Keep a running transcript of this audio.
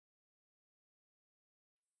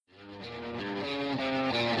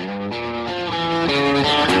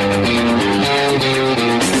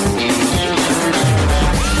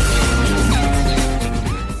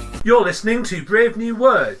You're listening to Brave New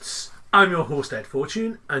Words. I'm your host Ed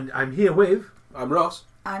Fortune, and I'm here with... I'm Ross.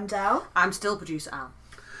 I'm Del. I'm still producer Al.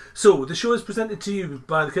 So, the show is presented to you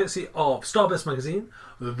by the courtesy of Starburst Magazine,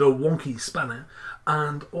 The Wonky Spanner,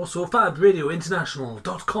 and also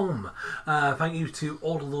FabRadioInternational.com. Thank you to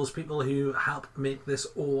all of those people who help make this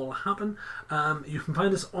all happen. You can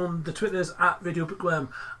find us on the Twitters at Radio Bookworm.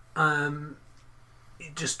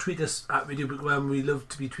 Just tweet us at Radio Bookworm. We love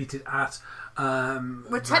to be tweeted at.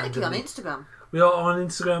 We're technically on Instagram. We are on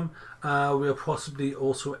Instagram. We are possibly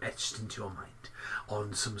also etched into your mind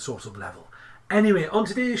on some sort of level. Anyway, on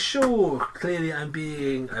today's show, clearly I'm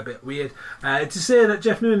being a bit weird. To say that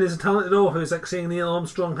Jeff Noonan is a talented author is like saying Neil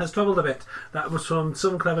Armstrong has travelled a bit. That was from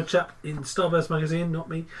some clever chap in Starburst Magazine, not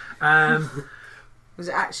me. Was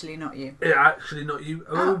it actually not you? Actually not you.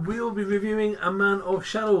 Oh. We'll be reviewing A Man of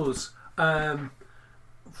Shadows.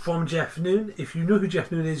 From Jeff Noon. If you know who Jeff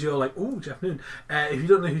Noon is, you're like, oh, Jeff Noon. If you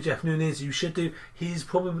don't know who Jeff Noon is, you should do. He's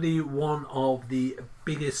probably one of the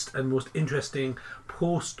biggest and most interesting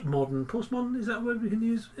postmodern, is that a word we can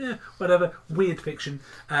use? Yeah, whatever, weird fiction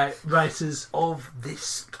writers of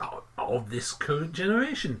this current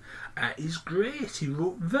generation. He's great. He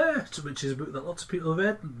wrote Vert, which is a book that lots of people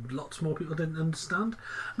read, lots more people didn't understand,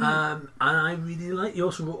 and I really like. He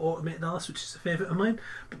also wrote Automated Alice, which is a favourite of mine.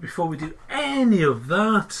 But before we do any of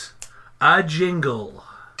that, a jingle.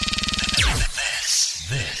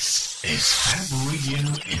 This is Fab Radio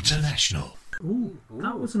International. Ooh,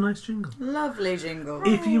 that was a nice jingle. Lovely jingle.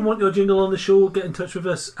 If you want your jingle on the show, get in touch with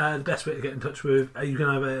us. The best way to get in touch with, you can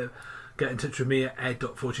either get in touch with me at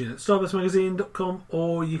ed.fortune@starburstmagazine.com,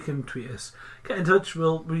 or you can tweet us. Get in touch.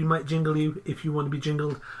 We might jingle you if you want to be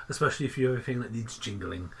jingled, especially if you have a thing that needs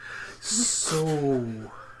jingling.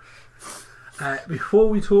 So, before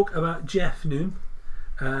we talk about Jeff Noon,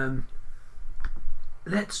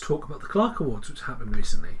 let's talk about the Clark Awards, which happened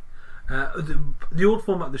recently. The old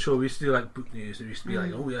format of the show, we used to do like book news. It used to be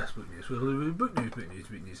like, oh yes, book news. We'll do book news.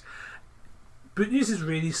 Book news is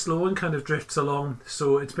really slow and kind of drifts along.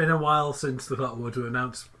 So it's been a while since the Clark Awards were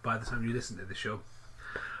announced by the time you listen to the show.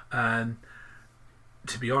 To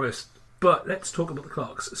be honest. But let's talk about the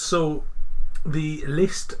Clarks. So the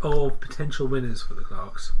list of potential winners for the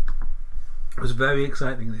Clarks was very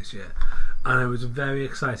exciting this year. And I was very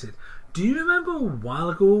excited. Do you remember a while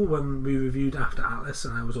ago when we reviewed After Atlas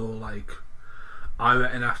and I was all like, I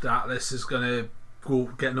reckon After Atlas is going to go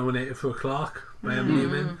get nominated for a Clark by Emily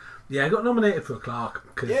Newman? Yeah, I got nominated for a Clark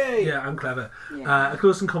because I'm clever. A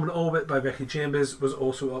Close and Common Orbit by Becky Chambers was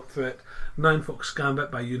also up for it. Nine Fox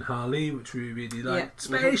Gambit by Yoon Ha Lee, which we really liked.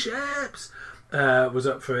 Spaceships was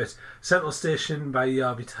up for it. Central Station by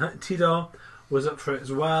Yavi Tidar was up for it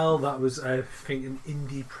as well. That was, I think, an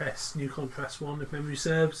indie press, Newcon Press one, if memory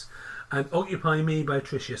serves. And Occupy Me by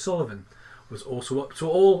Tricia Sullivan was also up. So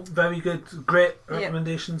all very good, great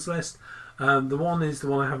recommendations list. The one is the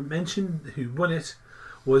one I haven't mentioned, who won it,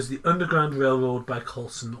 was The Underground Railroad by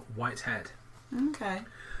Colson Whitehead. Okay.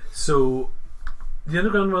 So The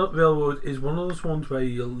Underground Railroad is one of those ones where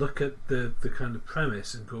you'll look at the kind of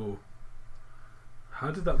premise and go,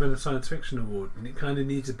 how did that win a science fiction award? And it kind of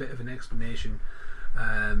needs a bit of an explanation.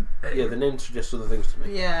 The name suggests other things to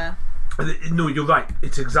me. Yeah. No, you're right.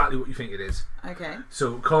 It's exactly what you think it is. Okay.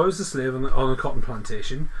 So, Cora is a slave on a cotton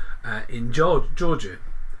plantation in Georgia.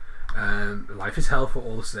 Life is hell for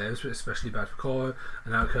all the slaves, but especially bad for Cora,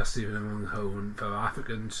 an outcast even among her own fellow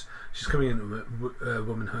Africans. She's coming into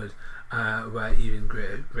womanhood, where even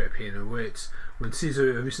greater pain awaits. When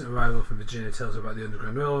Caesar, a recent arrival from Virginia, tells her about the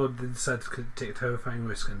Underground Railroad, they decide to take a terrifying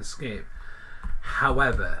risk and escape.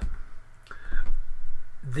 However,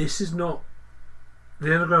 this is not...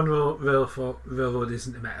 The Underground Railroad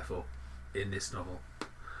isn't a metaphor in this novel.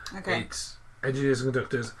 Okay. It's engineers and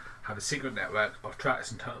conductors have a secret network of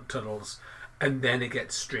tracks and tunnels, and then it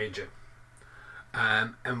gets stranger.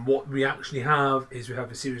 And what we actually have is we have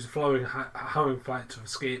a series of harrowing flights of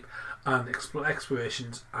escape and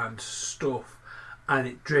explorations and stuff, and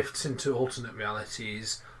it drifts into alternate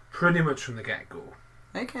realities pretty much from the get-go.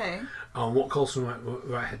 Okay. And what Colson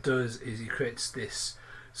Whitehead does is he creates this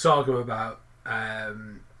saga about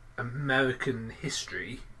American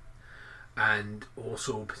history and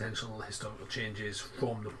also potential historical changes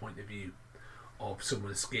from the point of view of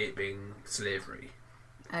someone escaping slavery.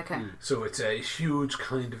 Okay. So it's a huge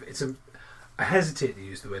kind of... I hesitate to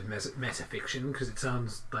use the word metafiction because it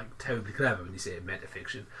sounds like terribly clever when you say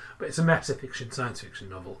metafiction, but it's a metafiction science fiction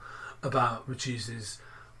novel which uses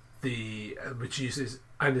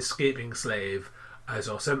an escaping slave as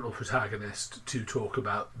our central protagonist to talk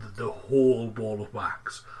about the whole ball of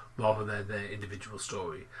wax rather than their individual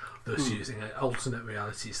story, thus using an alternate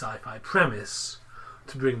reality sci-fi premise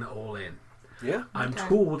to bring that all in. Yeah. I'm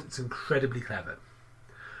told it's incredibly clever.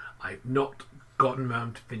 I've not gotten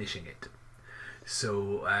around to finishing it.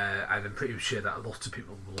 So, and I'm pretty sure that lots of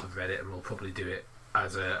people will have read it and will probably do it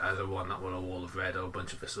as a one that we'll all have read, or a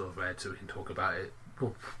bunch of us will have read, so we can talk about it.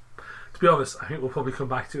 Well, to be honest, I think we'll probably come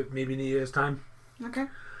back to it maybe in a year's time. Okay.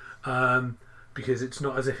 Because it's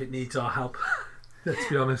not as if it needs our help, let's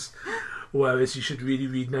be honest. Whereas you should really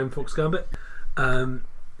read Nine Fox Gambit.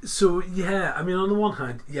 So, yeah, I mean, on the one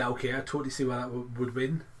hand, yeah, okay, I totally see why that would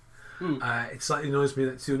win. It slightly annoys me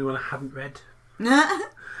that it's the only one I hadn't read.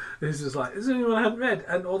 It's just like, it's the only one I hadn't read,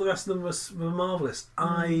 and all the rest of them were marvellous.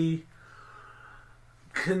 I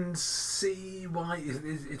can see why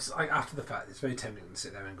it's like, after the fact, it's very tempting to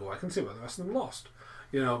sit there and go, I can see why the rest of them lost.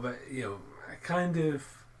 But, I kind of,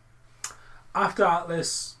 after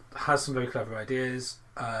Atlas has some very clever ideas,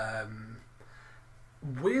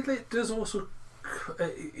 weirdly it does also,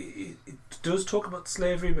 it does talk about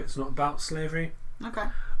slavery, but it's not about slavery. Okay.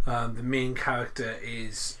 The main character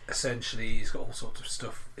is essentially, he's got all sorts of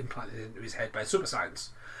stuff implanted into his head by super science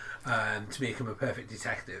to make him a perfect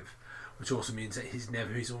detective, which also means that he's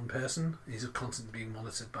never his own person. He's constantly being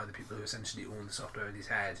monitored by the people who essentially own the software in his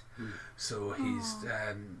head. So he's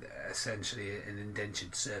essentially an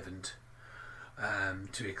indentured servant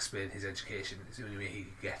to explain his education. It's the only way he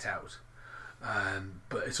could get out.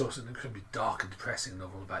 But it's also an incredibly dark and depressing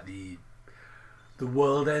novel about the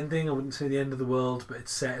world ending. I wouldn't say the end of the world, but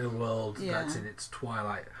it's set in a world that's in its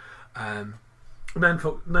twilight. Nine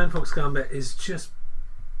Fox Gambit is just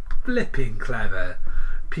flipping clever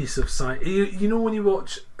piece of sci. You know when you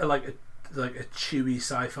watch a chewy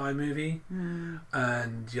sci-fi movie,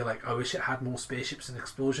 and you're like, I wish it had more spaceships and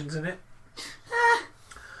explosions in it.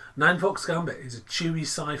 Nine Fox Gambit is a chewy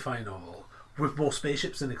sci-fi novel with more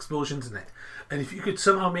spaceships and explosions in it. And if you could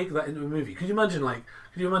somehow make that into a movie, could you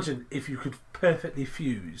imagine if you could perfectly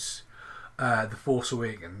fuse The Force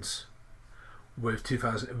Awakens with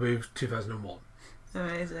 2001?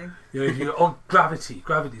 Amazing. If you Gravity.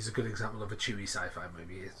 Gravity is a good example of a chewy sci-fi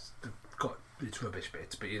movie. It's got its rubbish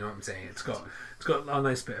bits, but you know what I'm saying. It's got a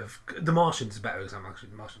nice bit of. The Martian's a better example,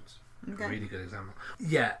 actually. The Martian's a really good example.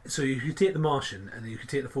 Yeah, so you could take The Martian and then you could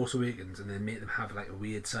take The Force Awakens and then make them have like a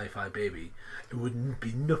weird sci-fi baby. It wouldn't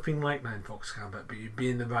be nothing like Nine Fox Gambit, but you'd be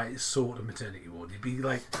in the right sort of maternity ward. You'd be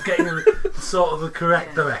like getting in sort of the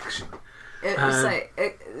correct direction. It's like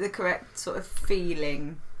the correct sort of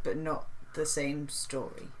feeling, but not the same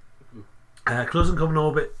story. Close and Common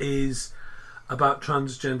Orbit is about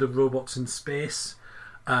transgender robots in space.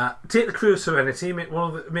 Take the crew of Serenity, make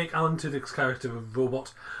Alan Tudyk's character a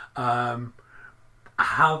robot,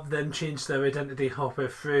 have them change their identity halfway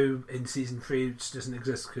through in season 3, which doesn't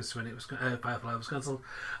exist because when it was Firefly was cancelled,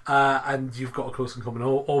 and you've got a Close and Common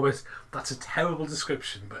Orbit. That's a terrible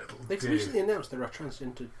description, but they've recently announced there are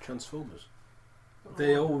transgender Transformers.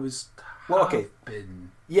 They always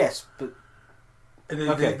been. Yes, but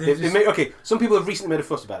some people have recently made a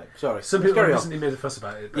fuss about it. Sorry. Some people have recently made a fuss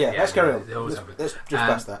about it. But let's carry on. They always have been. Let's just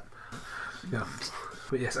pass that. Yeah.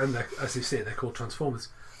 But yes, and as you say, they're called Transformers.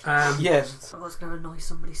 Yes. I was going to annoy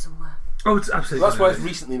somebody somewhere. Oh, it's absolutely. That's why it's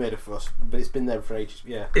recently made a fuss, but it's been there for ages.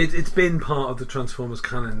 Yeah. It's been part of the Transformers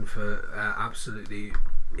canon for absolutely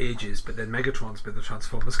ages, but then Megatron's been the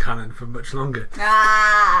Transformers canon for much longer.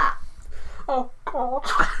 Oh God.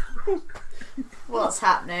 What's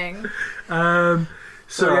happening?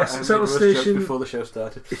 Central Station before the show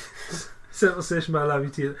started. Central Station by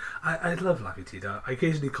Lavitida. I love Lavitida. I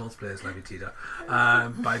occasionally cosplay as Lavitida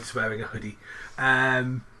by just wearing a hoodie.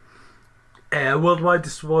 Worldwide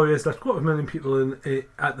destroyers left quite a million people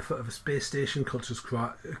at the foot of a space station. Cultures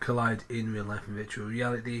collide in real life and virtual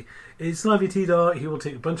reality. It's Lavitida. He will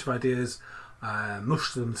take a bunch of ideas,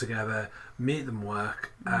 mush them together, make them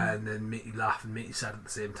work, and then make you laugh and make you sad at the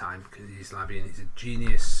same time because he's Lavi and he's a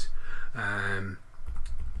genius.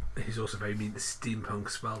 He's also very mean to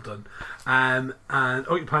steampunks. Well done. And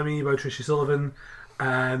Occupy Me by Tracy Sullivan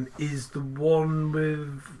is the one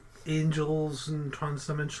with angels and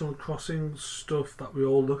transdimensional crossing stuff that we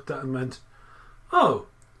all looked at and went, oh.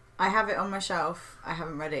 I have it on my shelf. I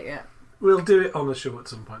haven't read it yet. We'll do it on the show at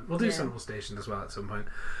some point. We'll do Central Station as well at some point.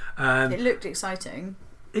 It looked exciting.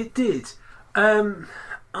 It did. You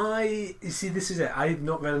see, this is it. I've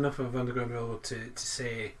not read enough of Underground Railroad to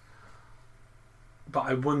say, but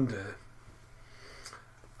I wonder.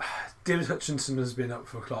 David Hutchinson has been up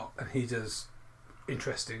for a clock, and he does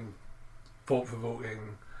interesting,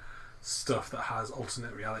 thought-provoking stuff that has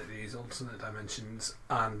alternate realities, alternate dimensions,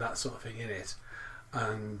 and that sort of thing in it.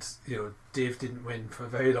 and Dave didn't win for a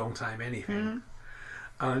very long time anything. And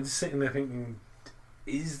I'm just sitting there thinking,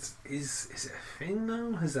 is it a thing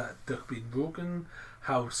now? Has that duck been broken?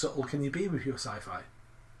 How subtle can you be with your sci-fi?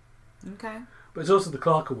 Okay. But it's also the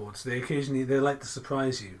Clark Awards. They like to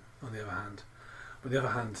surprise you. On the other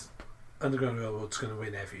hand, Underground Railroad's going to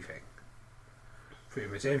win everything. Pretty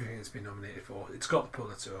much everything it's been nominated for. It's got the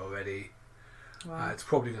Pulitzer already. Wow. It's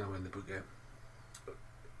probably going to win the Booker.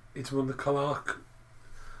 It's won the Clark.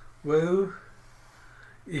 Well,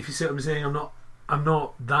 if you see what I'm saying, I'm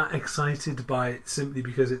not that excited by it simply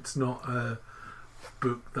because it's not a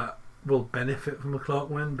book that will benefit from a Clark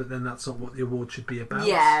win, but then that's not what the award should be about.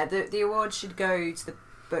 Yeah, the award should go to the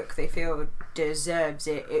book they feel deserves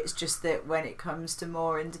it. It's just that when it comes to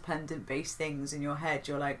more independent based things in your head,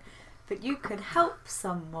 you're like, but you could help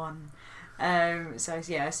someone. So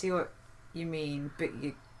yeah, I see what you mean, but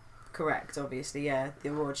you're correct, obviously. Yeah, the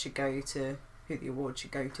award should go to who the award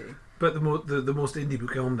should go to. But the most indie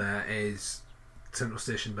book on there is Central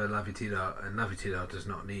Station by Lavi Tidar, and Lavi Tidar does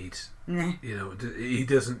not need, he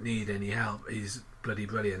doesn't need any help. He's bloody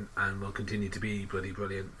brilliant and will continue to be bloody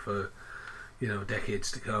brilliant for,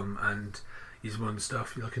 decades to come. And he's won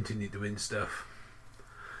stuff. He'll continue to win stuff.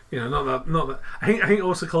 Not that. I think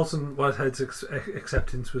also Colson Whitehead's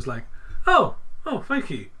acceptance was like, oh, thank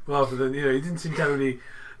you, rather than he didn't seem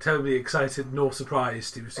terribly excited nor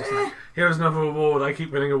surprised. He was just like, here's another award. I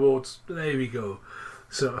keep winning awards. There we go.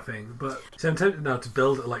 Sort of thing. But so I'm tempted now to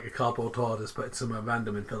build it like a cardboard TARDIS, but it's somewhere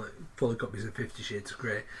random and fill it full of copies of 50 Shades of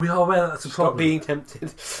Grey. We are aware that's a problem. Stop being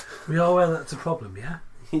tempted. We are aware that's a problem, yeah?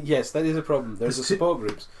 Yes, that is a problem. There's a support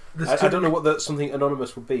groups. I don't know what something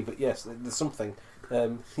anonymous would be, but yes, there's something.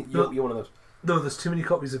 You're one of those. No, there's too many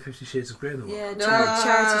copies of 50 Shades of Grey in the world. Yeah,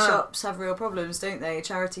 charity shops have real problems, don't they?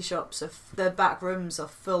 Charity shops, their back rooms are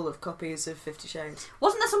full of copies of 50 Shades.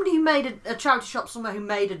 Wasn't there somebody who made a charity shop somewhere who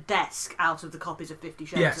made a desk out of the copies of 50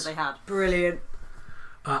 Shades that they had? Brilliant.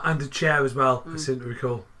 And a chair as well, I seem to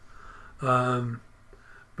recall.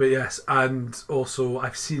 But yes, and also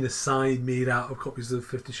I've seen a sign made out of copies of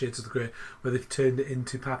 50 Shades of the Grey where they've turned it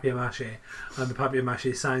into papier-mâché, and the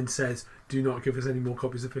papier-mâché sign says, do not give us any more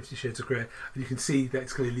copies of 50 Shades of Grey. And you can see that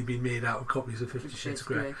it's clearly been made out of copies of 50 Shades of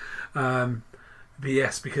Grey. But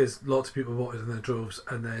yes, because lots of people bought it in their droves,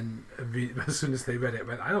 and then as soon as they read it,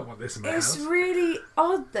 went, I don't want this in my house. It's really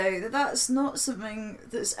odd, though, that that's not something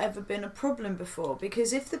that's ever been a problem before,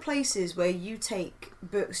 because if the places where you take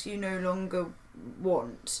books you no longer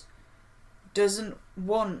want doesn't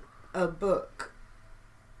want a book,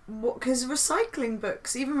 because recycling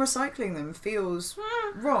books, even recycling them, feels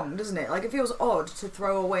wrong, doesn't it? Like, it feels odd to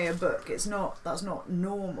throw away a book. That's not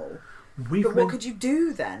normal. But what could you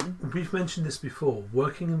do then? We've mentioned this before.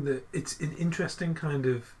 It's an interesting kind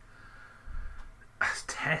of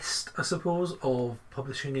test, I suppose, of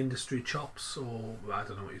publishing industry chops, or I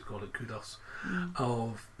don't know what you'd call it, kudos.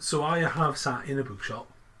 So I have sat in a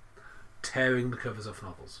bookshop tearing the covers off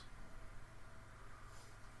novels.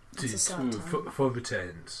 For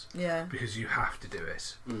returns. Yeah. Because you have to do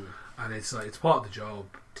it. And it's like, it's part of the job.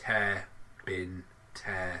 Tear, bin.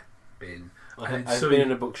 I've been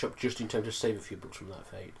in a bookshop just in time to save a few books from that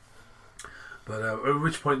fate. But at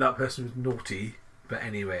which point that person was naughty. But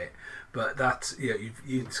anyway, that's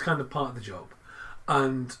it's kind of part of the job.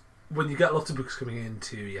 And when you get lots of books coming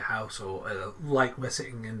into your house, or like we're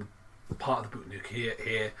sitting in the part of the book nook here,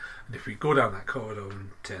 and if we go down that corridor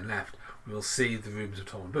and turn left, we will see the rooms of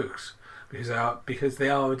torn books, because they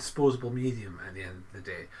are a disposable medium at the end of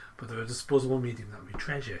the day. But they're a disposable medium that we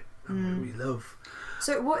treasure and we love.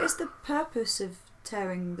 So what is the purpose of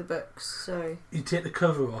tearing the books? So you take the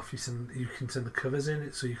cover off. You can send the covers in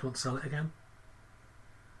it, so you can't sell it again.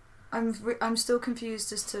 I'm still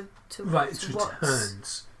confused as to right. It's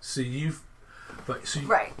returns. So you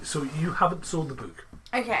haven't sold the book.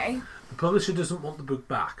 Okay. The publisher doesn't want the book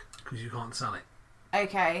back because you can't sell it.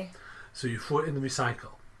 Okay. So you throw it in the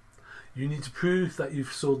recycle. You need to prove that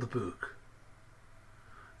you've sold the book.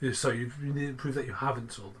 So you need to prove that you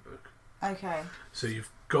haven't sold the book. Okay. So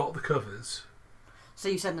you've got the covers. So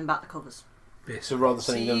you send them back the covers. Basically. So rather than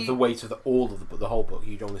sending them the weight of the whole book,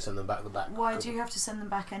 you'd only send them back the back. Why do you have to send them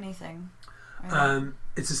back anything?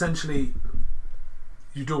 It's essentially,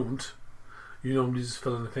 you don't. You normally just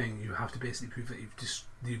fill in the thing. You have to basically prove that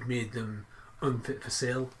you've made them unfit for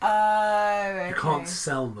sale. Okay. You can't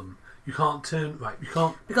sell them. You can't You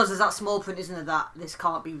can't, because there's that small print, isn't there, that this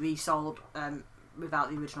can't be resold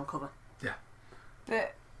without the original cover. Yeah.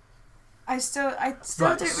 But I still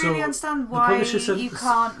don't really understand why publisher said you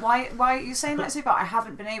can't. Why you're saying that so, but I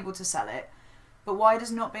haven't been able to sell it. But why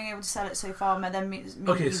does not being able to sell it so far then mean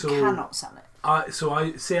you so cannot sell it?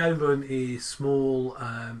 I run a small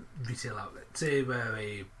retail outlet. Say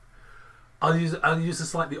we're I'll use a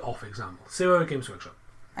slightly off example. Say we're a Games Workshop.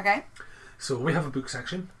 Okay. So we have a book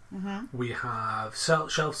section. Mm-hmm. We have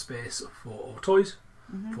shelf space for our toys,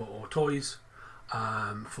 Mm-hmm. for our toys,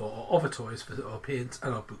 for our other toys, for our paints,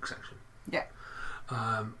 and our book section. Yeah.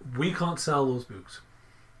 We can't sell those books.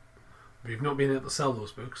 We've not been able to sell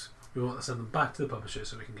those books. We want to send them back to the publisher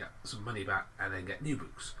so we can get some money back and then get new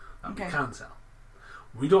books that we can sell.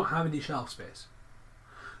 We don't have any shelf space.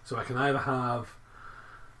 So I can either have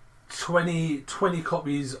 20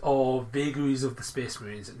 copies of Vagaries of the Space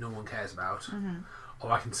Marines that no one cares about,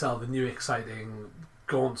 or I can sell the new exciting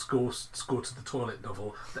Gaunt's Ghosts Go to the Toilet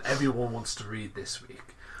novel that everyone wants to read this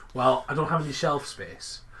week. Well, I don't have any shelf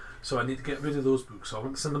space, so I need to get rid of those books. So I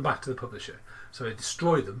want to send them back to the publisher. So I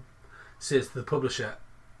destroy them, say to the publisher,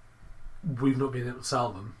 we've not been able to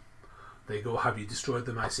sell them. They go, have you destroyed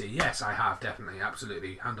them? I say, yes, I have, definitely,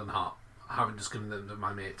 absolutely, hand on heart. I haven't just given them to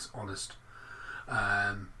my mates, honest.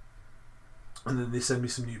 And then they send me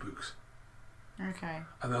some new books. Okay.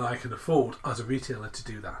 And then I can afford, as a retailer, to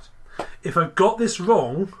do that. If I've got this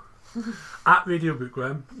wrong, at Radio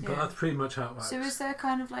Bookworm, but that's pretty much how it works. So is there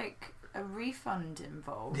kind of like a refund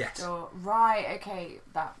involved? Yes. Or, right, okay,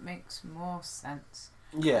 that makes more sense.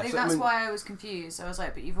 Yeah. I think that's why I was confused. I was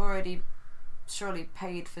like, but you've already surely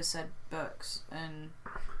paid for said books, and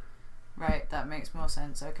right, that makes more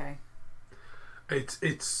sense. Okay.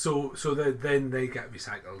 It's so then they get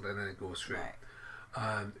recycled and then it goes through.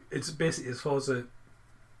 Right. It's basically as far as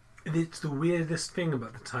it's the weirdest thing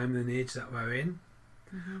about the time and age that we're in.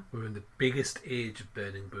 Mm-hmm. We're in the biggest age of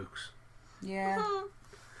burning books. Yeah.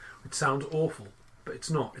 It sounds awful, but it's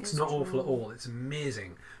not. It's not awful at true. all. It's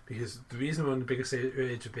amazing, because the reason we're in the biggest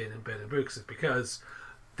age of burning books is because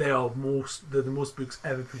they're the most books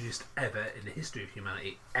ever produced ever in the history of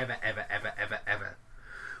humanity, ever,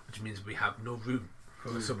 which means we have no room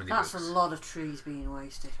for so many That's books. a lot of trees being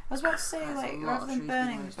wasted. I was about to say, That's a like, lot rather of than trees burning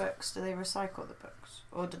being the wasted. books, do they recycle the books,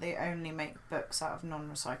 or do they only make books out of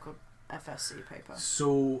non-recycled FSC paper?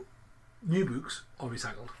 So, new books are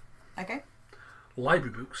recycled. Okay.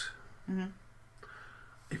 Library books, Mm-hmm.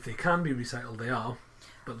 if they can be recycled, they are.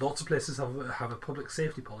 But lots of places have a public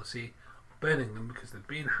safety policy burning them because they're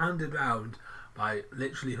being handed round by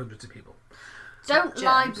literally hundreds of people. Don't Gems.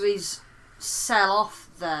 libraries sell off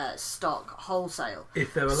their stock wholesale?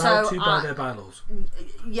 If they're allowed So to by their bylaws.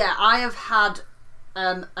 Yeah, I have had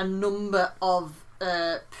a number of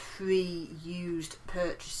pre-used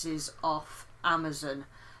purchases off Amazon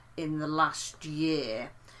in the last year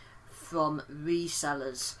from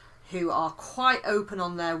resellers who are quite open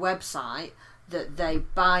on their website that they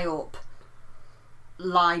buy up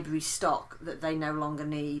library stock that they no longer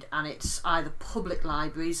need, and it's either public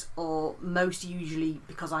libraries or, most usually,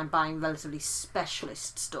 because I'm buying relatively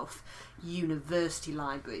specialist stuff, university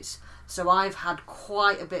libraries. So I've had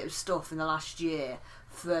quite a bit of stuff in the last year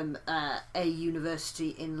from a university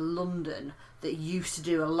in London that used to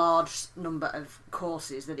do a large number of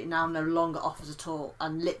courses that it now no longer offers at all,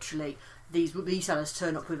 and literally these resellers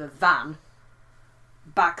turn up with a van,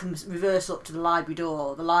 back and reverse up to the library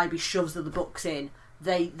door, the library shoves the books in,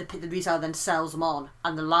 the reseller then sells them on,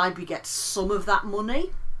 and the library gets some of that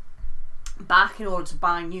money back in order to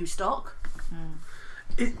buy new stock.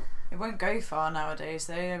 It won't go far nowadays,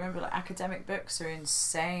 though. I remember, like, academic books are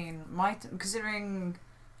insane. Considering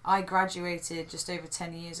I graduated just over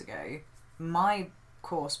 10 years ago, my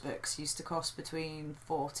course books used to cost between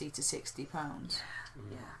 £40 to £60.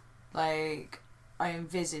 Yeah. Like, I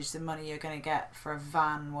envisage the money you're going to get for a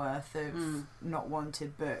van worth of not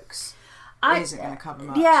wanted books isn't going to cover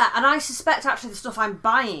much. Yeah, and I suspect actually the stuff I'm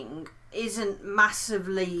buying isn't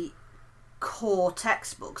massively core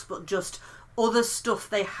textbooks, but just other stuff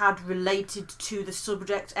they had related to the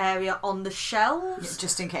subject area on the shelves. Yeah,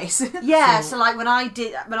 just in case. Yeah, so like when I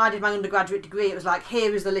did my undergraduate degree, it was like,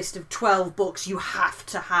 here is the list of 12 books you have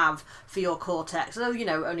to have for your core text. So, you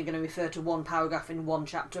know, only going to refer to one paragraph in one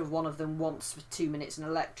chapter of one of them once for 2 minutes in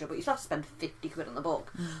a lecture, but you still have to spend 50 quid on the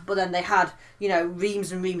book. But then they had, you know,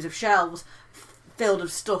 reams and reams of shelves filled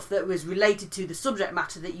of stuff that was related to the subject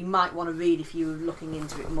matter that you might want to read if you were looking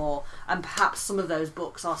into it more, and perhaps some of those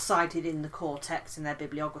books are cited in the core text in their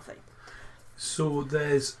bibliography. So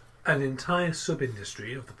there's an entire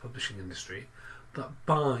sub-industry of the publishing industry that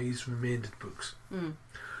buys remaindered books.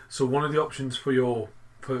 So one of the options for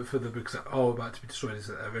the books that are about to be destroyed is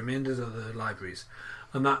that they're remainders of the libraries,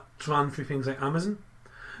 and that ran through things like Amazon.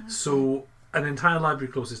 So an entire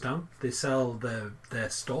library closes down, they sell their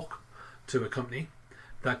stock to a company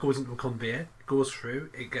that goes into a conveyor, goes through,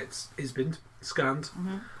 it gets binned, scanned,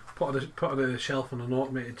 put on a shelf on an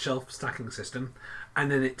automated shelf stacking system,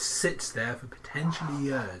 and then it sits there for potentially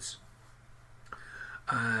years.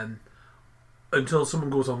 Until someone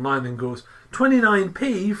goes online and goes,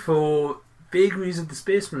 29p for Vagaries of the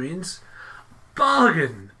Space Marines,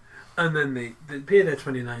 bargain! And then they pay their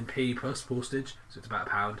 29p plus postage, so it's about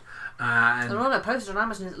 £1. And all their postage on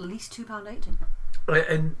Amazon is at least £2.80.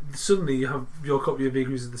 And suddenly you have your copy of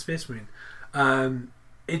Vagaries of the Space Marine.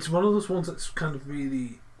 It's one of those ones that's kind of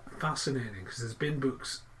really fascinating, because there's been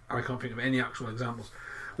books, I can't think of any actual examples,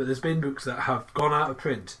 but there's been books that have gone out of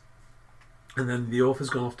print and then the author's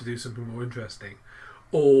gone off to do something more interesting,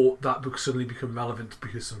 or that book suddenly become relevant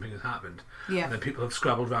because something has happened, and then people have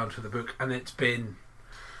scrabbled around for the book, and it's been...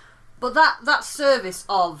 But that service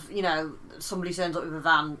of, somebody turns up with a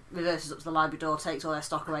van, reverses up to the library door, takes all their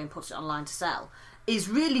stock away and puts it online to sell, is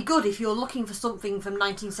really good if you're looking for something from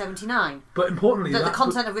 1979. But importantly... the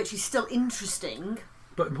content of which is still interesting.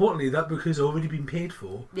 But importantly, that book has already been paid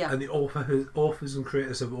for, and the authors and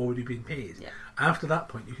creators have already been paid. Yeah. After that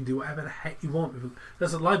point, you can do whatever the heck you want.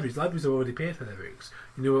 That's what libraries. Libraries are already paid for their books.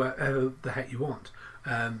 You do whatever the heck you want.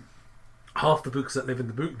 Half the books that live in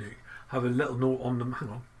the Book Nook have a little note on them. Hang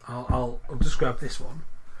on. I'll just grab this one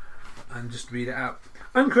and just read it out.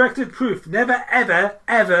 Uncorrected proof. Never, ever,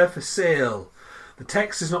 ever for sale. The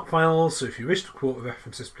text is not final, so if you wish to quote the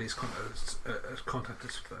references, please contact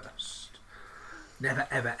us first. Never,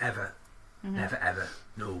 ever, ever. Never, ever.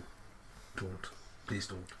 No. Don't. Please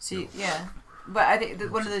don't. See, no. yeah. But I think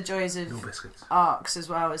that one of the joys of biscuits. ARCs as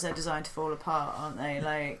well is they're designed to fall apart, aren't they?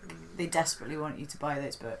 Like, they desperately want you to buy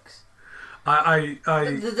those books.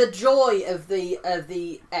 The joy of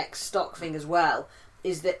the X stock thing as well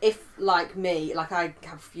is that if, like me, like I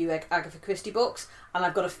have a few Agatha Christie books, and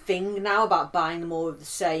I've got a thing now about buying them all of the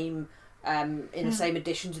same, in the same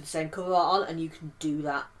editions with the same cover art on, and you can do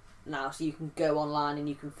that now. So you can go online and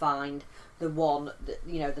you can find the one that,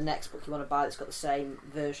 the next book you want to buy that's got the same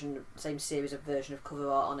version, same series of version of cover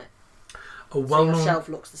art on it. So your shelf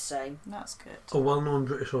looks the same. That's good. A well-known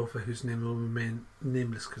British author whose name will remain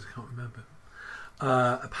nameless because I can't remember.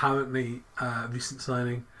 Apparently, recent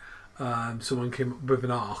signing, someone came up with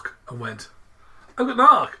an ARC and went, "I've got an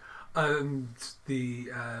ARC," and they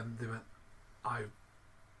went, "I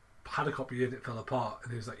had a copy and it fell apart,"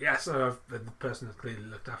 and he was like, "Yes," and the person has clearly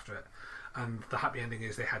looked after it, and the happy ending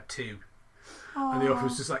is they had two. Aww. And the author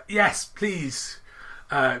was just like, "Yes, please,"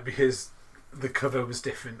 because the cover was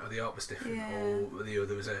different, or the art was different, or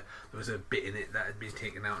there was a bit in it that had been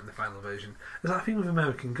taken out in the final version. There's that thing with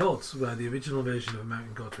American Gods, where the original version of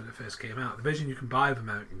American Gods, when it first came out, the version you can buy of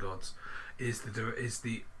American Gods is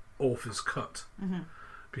the author's cut,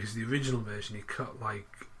 because the original version he cut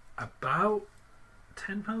like about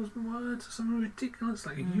 10,000 words or something ridiculous,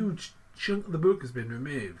 like a huge chunk of the book has been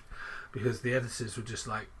removed because the editors were just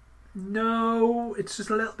like, "No, it's just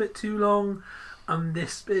a little bit too long, and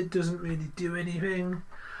this bit doesn't really do anything."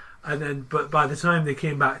 And then, but by the time they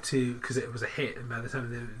came back to, because it was a hit, and by the time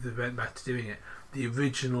they went back to doing it, the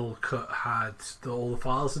original cut had all the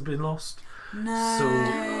files had been lost.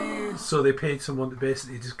 No. So they paid someone to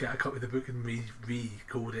basically just get a copy of the book and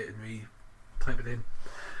re-code it and re-type it in.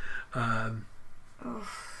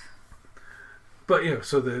 But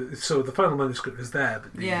so the final manuscript is there.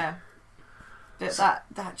 But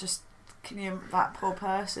that just that poor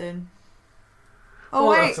person. Oh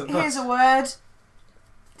wait, here's a word.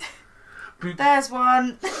 There's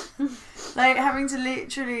one. Like having to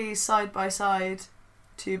literally side by side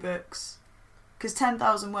two books, because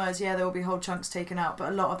 10,000 words, there will be whole chunks taken out, but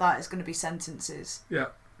a lot of that is going to be sentences. Yeah.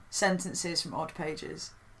 Sentences from odd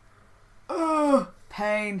pages. Oh,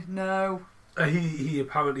 pain. No. He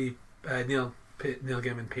apparently Neil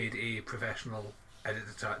Gaiman paid a professional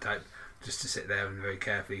editor type just to sit there and very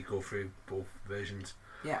carefully go through both versions.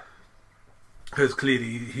 Yeah. Because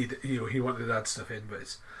clearly he wanted to add stuff in, but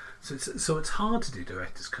it's hard to do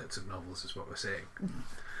director's cuts of novels, is what we're saying.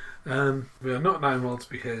 We are not 9 worlds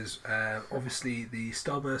because obviously the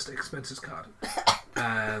Starburst expenses card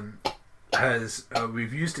has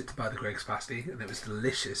we've used it to buy the Greg's pasty and it was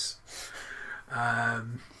delicious.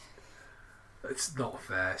 It's not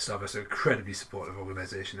fair. Starburst are an incredibly supportive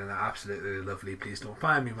organisation and they're absolutely lovely. Please don't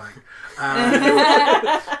fire me, Mike.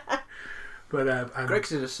 But Greg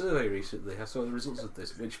did a survey recently. I saw the results of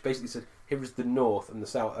this, which basically said here is the north and the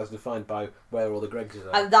south as defined by where all the Gregses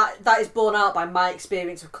are. And that is borne out by my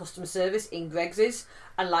experience of customer service in Gregses.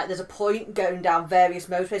 And there's a point going down various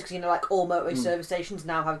motorways, because all motorway service stations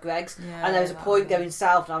now have Gregs. Yeah, and there's a point going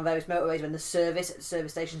south down various motorways when the service at the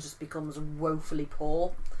service stations just becomes woefully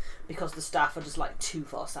poor, because the staff are just too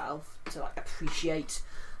far south to appreciate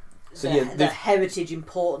the heritage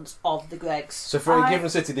importance of the Gregs. So for a given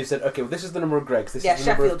city, they said, okay, well, this is the number of Gregs. This is the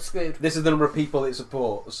Sheffield's screwed. This is the number of people it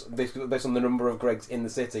supports, based on the number of Gregs in the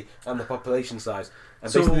city and the population size.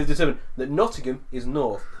 And basically they determined that Nottingham is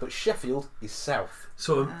north, but Sheffield is south.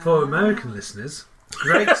 So for American listeners,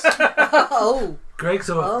 Greggs, Greggs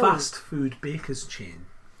are a fast food baker's chain.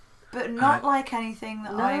 But not like anything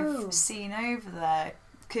that I've seen over there.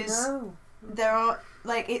 Because there are,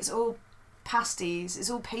 like, it's all pasties, it's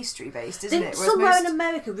all pastry based, isn't it? Didn't somewhere in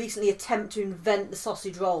America recently attempt to invent the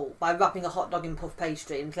sausage roll by wrapping a hot dog in puff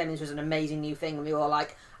pastry and claiming this was an amazing new thing, and we were all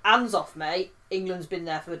like, hands off, mate. England's been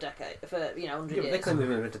there for a decade, for 100 years. They claim they've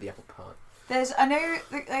invented the apple pie. I know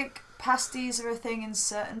that, like, pasties are a thing in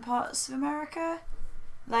certain parts of America.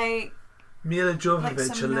 Like, Mila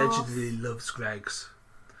Jovovich allegedly loves Greggs.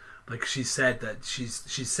 Like, she said that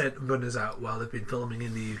she's sent runners out while they've been filming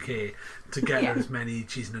in the UK to get her as many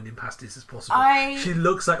cheese and onion pasties as possible. She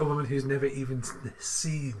looks like a woman who's never even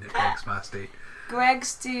seen a Greggs pasty.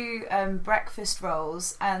 Greggs do breakfast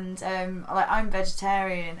rolls, and like, I'm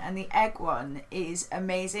vegetarian, and the egg one is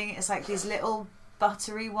amazing. It's like these little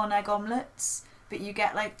buttery one egg omelettes, but you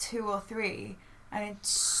get like 2 or 3. And it's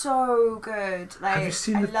so good. Like,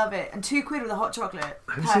 I love it. And £2 with a hot chocolate.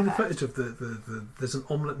 Have you seen the footage of the there's an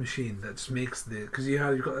omelette machine that just makes because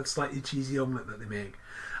you've got that slightly cheesy omelette that they make,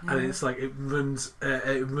 and it's like it runs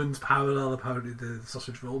parallel apparently to the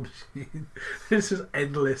sausage roll machine. It's just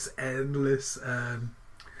endless.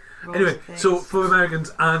 Anyway, so for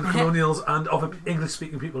Americans and colonials and other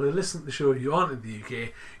English-speaking people who listen to the show who aren't in the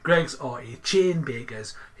UK, Greggs are a chain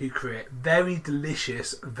bakers who create very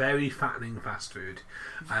delicious, very fattening fast food,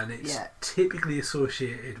 and it's typically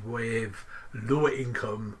associated with lower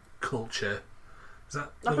income culture. Is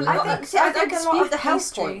that? I think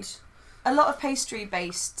a lot of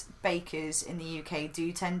pastry-based bakers in the UK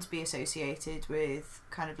do tend to be associated with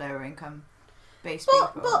kind of lower income. But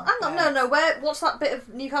hang on, no. What's that bit of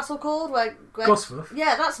Newcastle called? Where Gosforth.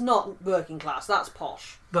 Yeah, that's not working class. That's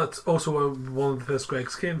posh. That's also where one of the first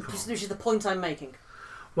Greggs came from. Which is the point I'm making.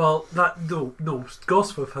 Well, no.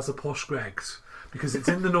 Gosforth has a posh Greggs because it's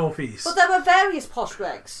in the northeast. But there are various posh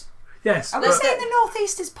Greggs. Yes. Are we saying the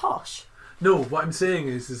northeast is posh? No, what I'm saying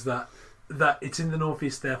is that it's in the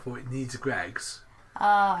northeast, therefore it needs a Greggs.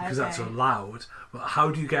 Because that's allowed. But how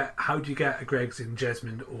do you get a Greggs in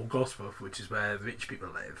Jesmond or Gosforth, which is where rich people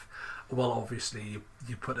live? Well, obviously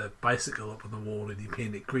you put a bicycle up on the wall and you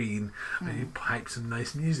paint it green and you pipe some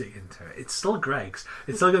nice music into it. It's still Greggs.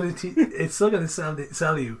 It's still going to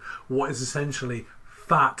sell you what is essentially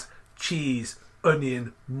fat, cheese,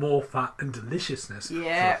 onion, more fat and deliciousness for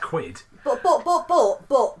 £1. But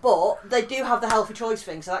they do have the healthy choice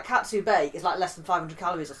thing. So that katsu bake is like less than 500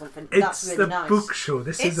 calories or something. That's really nice. It's a book show.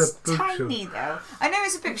 This is a book show. It's tiny though. I know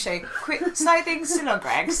it's a book show. Quick side thing still on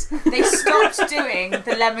Greggs. They stopped doing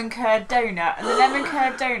the lemon curd donut, and the lemon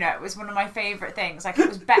curd donut was one of my favourite things. Like, it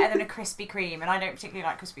was better than a Krispy Kreme, and I don't particularly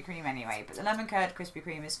like Krispy Kreme anyway. But the lemon curd Krispy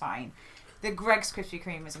Kreme is fine. The Greggs Krispy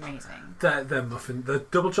Kreme is amazing. Their muffin, the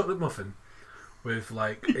double chocolate muffin, with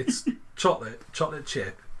like it's chocolate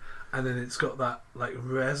chip. And then it's got that like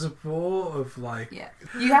reservoir of like... Yeah.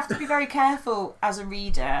 You have to be very careful as a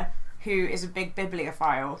reader who is a big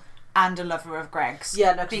bibliophile and a lover of Greggs.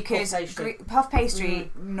 Yeah, no, because puff pastry,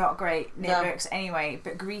 not great near books anyway,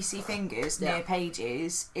 but greasy fingers near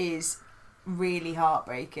pages is really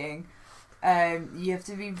heartbreaking. You have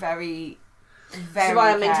to be very, very So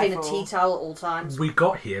I careful. maintain a tea towel at all times. We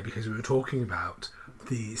got here because we were talking about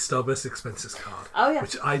the Starburst Expenses card,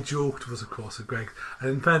 which I joked was of course a Greggs. And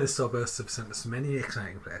in fairness, Starburst have sent us many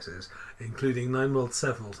exciting places, including 9 World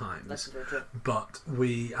several times. But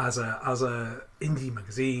we, as a indie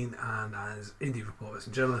magazine and as indie reporters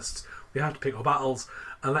and journalists, we have to pick our battles.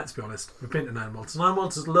 And let's be honest, we've been to 9 Worlds. 9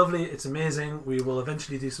 Worlds is lovely, it's amazing. We will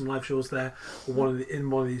eventually do some live shows there in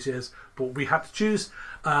one of these years. But we had to choose,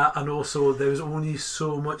 and also there was only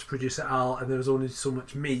so much producer Al, and there was only so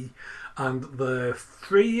much me. And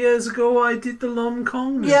 3 years ago I did the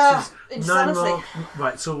Lomcon, which is 9 World.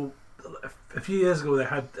 Right, so a few years ago they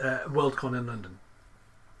had Worldcon in London,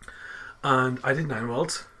 and I did 9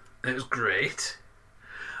 Worlds, and it was great.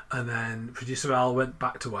 And then producer Al went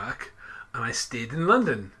back to work, and I stayed in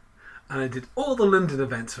London, and I did all the London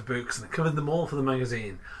events for books, and I covered them all for the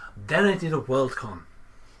magazine. Then I did a Worldcon.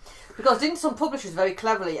 Because didn't some publishers very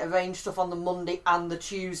cleverly arrange stuff on the Monday and the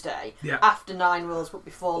Tuesday after 9 Worlds but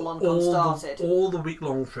before London started? All the week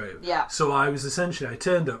long through. Yeah. So I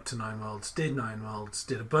turned up to 9 Worlds, did 9 Worlds,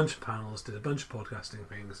 did a bunch of panels, did a bunch of podcasting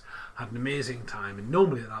things, had an amazing time, and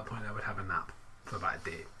normally at that point I would have a nap for about a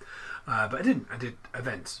day. But I didn't. I did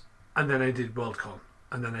events, and then I did Worldcon,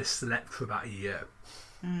 and then I slept for about a year.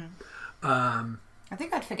 I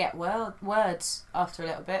think I'd forget words after a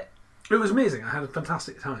little bit. It was amazing. I had a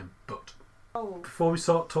fantastic time. But Oh. before we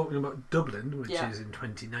start talking about Dublin, which Yeah. is in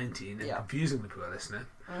 2019, and Yeah. confusing the poor listener,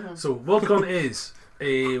 Mhm. so Worldcon is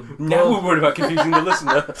a Now we're worried about confusing the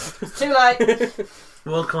listener. It's too late.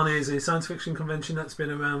 Worldcon is a science fiction convention that's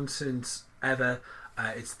been around since ever.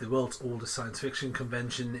 It's the world's oldest science fiction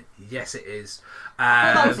convention. Yes, it is.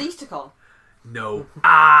 I thought that was EasterCon. No.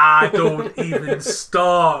 Don't even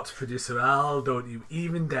start, producer Al. Don't you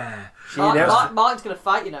even dare. Martin's going to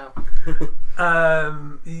fight you now.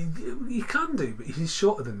 He can do, but he's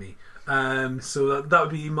shorter than me. So that would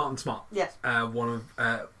be Martin Smart. Yes.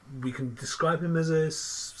 We can describe him as a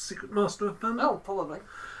secret master of fandom. Oh, probably.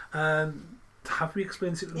 Have we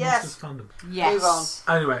explained secret Yes. masters of fandom? Yes.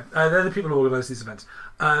 Anyway, they're the people who organise these events.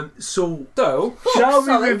 So Shall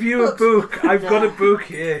we review a book? I've got a book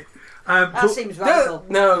here. That seems radical.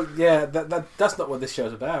 That's not what this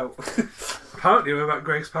show's about. Apparently, we're about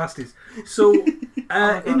Greg's pasties. So, Oh my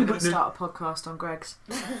God, in I'm the going book, to start a podcast on Greg's.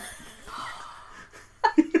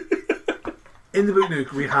 in the book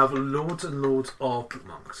nook, we have loads and loads of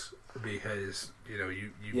bookmarks because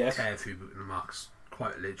you Yes. tear through bookmarks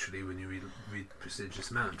quite literally when you read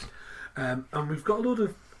prestigious amounts. And we've got a load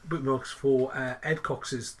of bookmarks for Ed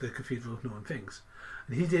Cox's The Cathedral of Known Things.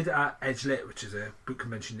 And he did at Edge Lit, which is a book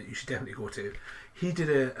convention that you should definitely go to. He did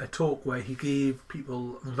a talk where he gave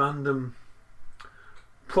people random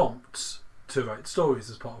prompts to write stories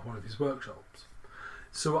as part of one of his workshops.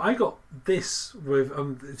 So I got this with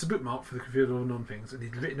it's a bookmark for The Cathedral of Known Things, and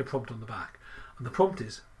he'd written a prompt on the back, and the prompt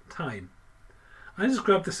is time. I just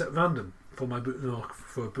grabbed this at random for my bookmark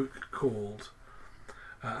for a book called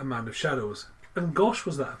A Man of Shadows, and gosh,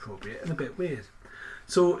 was that appropriate and a bit weird.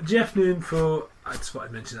 So Jeff Noon, I just thought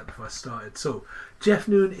I'd mention that before I started. So Jeff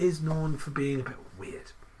Noon is known for being a bit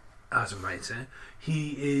weird as a writer.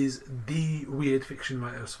 He is the weird fiction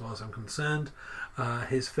writer as far as I'm concerned.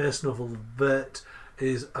 His first novel, Vert,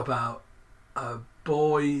 is about a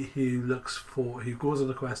boy who goes on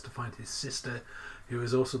a quest to find his sister, who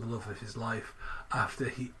is also the love of his life, after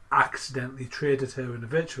he accidentally traded her in a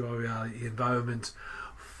virtual reality environment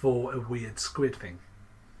for a weird squid thing.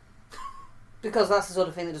 Because that's the sort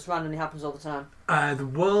of thing that just randomly happens all the time. The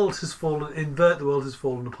world has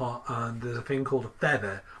fallen apart, and there's a thing called a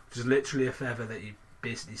feather, which is literally a feather that you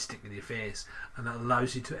basically stick in your face, and that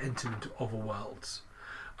allows you to enter into other worlds.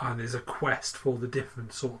 And there's a quest for the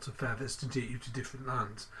different sorts of feathers to take you to different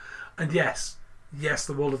lands. And yes,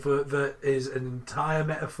 the world of Vert is an entire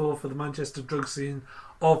metaphor for the Manchester drug scene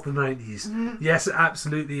of the 90s. Mm-hmm. Yes, it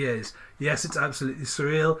absolutely is. Yes, it's absolutely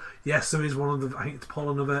surreal. Yes, there is I think it's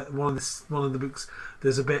Pollen of it, one of the books.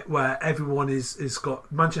 There's a bit where everyone is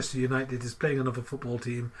got Manchester United is playing another football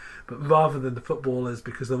team, but rather than the footballers,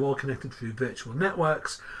 because they're all connected through virtual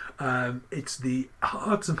networks, it's the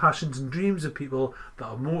hearts and passions and dreams of people that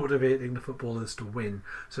are motivating the footballers to win.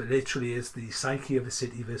 So it literally is the psyche of a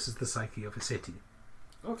city versus the psyche of a city.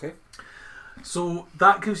 Okay. So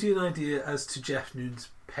that gives you an idea as to Jeff Noon's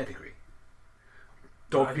pedigree.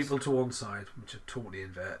 Dog Right. people to one side, which are totally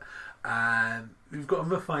invert. We've got a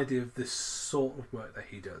rough idea of the sort of work that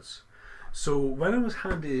he does. So when I was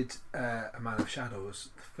handed A Man of Shadows,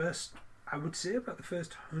 I would say about the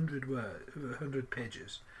first 100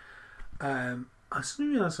 pages, I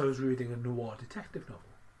suddenly realised I was reading a noir detective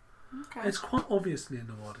novel. Okay. It's quite obviously a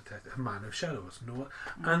noir detective, A Man of Shadows, noir,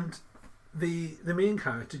 and the main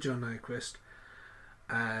character, John Nyquist,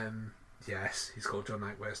 yes, he's called John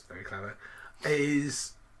Nyquist, very clever,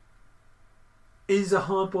 is a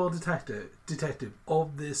hardboiled detective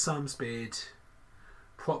of the Sam Spade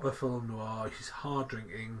proper film noir. He's hard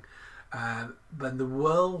drinking, but the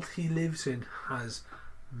world he lives in has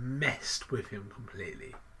messed with him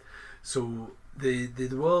completely. So the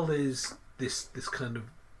world is this kind of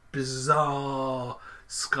bizarre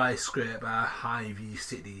skyscraper, high-v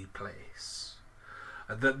city place.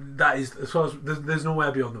 That is, as far as there's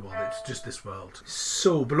nowhere beyond the world. It's just this world.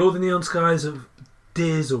 So below the neon skies of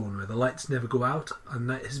Day Zone, where the lights never go out and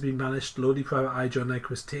night has been banished, Lodi Private Eye John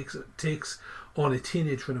Nyquist takes on a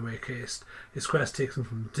teenage runaway case. His quest takes him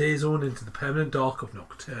from Day Zone into the permanent dark of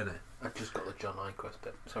Nocturna. I just got the John Nyquist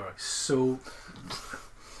bit. Sorry. So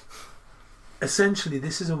essentially,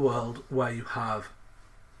 this is a world where you have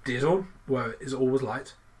Day Zone, where it is always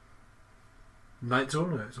light, Night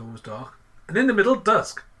Zone, where it's always dark, and in the middle,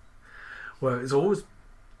 Dusk, where it's always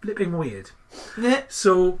flipping weird.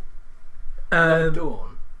 So,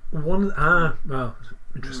 Dawn.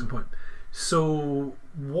 interesting point. So,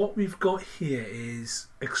 what we've got here is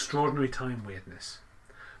extraordinary time weirdness,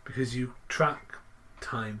 because you track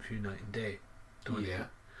time through night and day, don't you?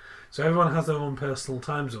 So everyone has their own personal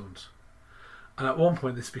time zones. And at one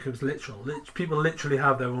point this becomes literal. People literally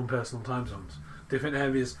have their own personal time zones. Different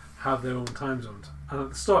areas have their own time zones. And at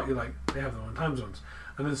the start you're like, they have their own time zones.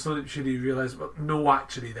 And then slowly you realise, well, no,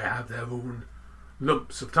 actually they have their own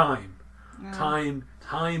lumps of time. Time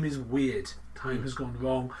is weird. Time has gone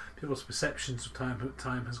wrong. People's perceptions of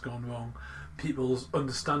time has gone wrong. People's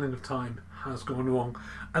understanding of time has gone wrong.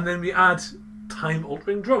 And then we add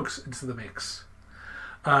time-altering drugs into the mix.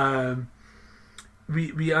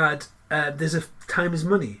 We add there's a time is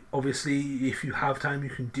money. Obviously, if you have time, you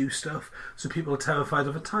can do stuff. So people are terrified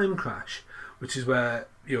of a time crash, which is where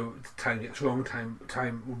time gets wrong. Time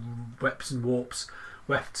wefts and warps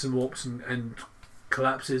and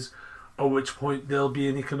collapses. At which point there'll be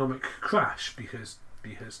an economic crash because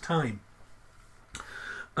time.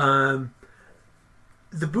 The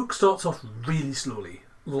book starts off really slowly,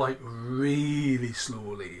 like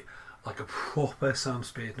a proper Sam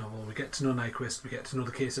Spade novel. We get to know Nyquist, we get to know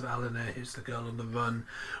the case of Eleanor, who's the girl on the run.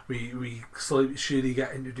 We slowly but surely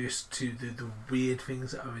get introduced to the weird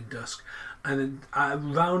things that are in Dusk, and then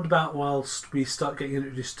roundabout whilst we start getting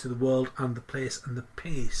introduced to the world and the place and the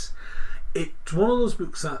pace, it's one of those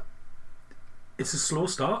books that it's a slow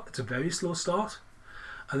start. It's a very slow start,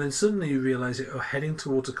 and then suddenly you realise that you're heading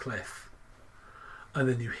towards a cliff, and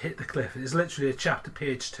then you hit the cliff. It's literally a chapter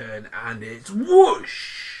page turn, and it's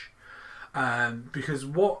whoosh. Because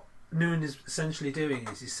what Noon is essentially doing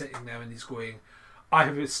is he's sitting there and he's going, I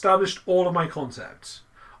have established all of my concepts.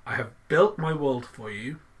 I have built my world for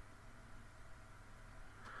you.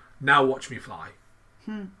 Now watch me fly.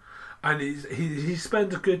 And he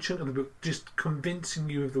spends a good chunk of the book just convincing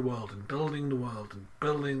you of the world and building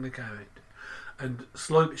the character and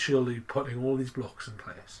slowly but surely putting all these blocks in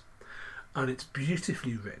place. And it's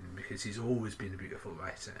beautifully written because he's always been a beautiful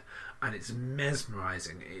writer, and it's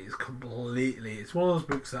mesmerising. It's one of those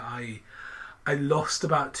books that I lost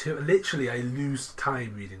about two. Literally, I lose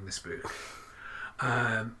time reading this book.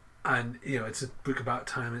 And it's a book about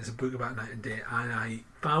time, and it's a book about night and day, and I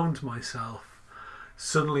found myself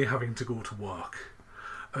suddenly having to go to work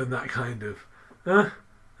and that kind of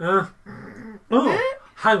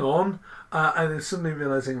hang on, and then suddenly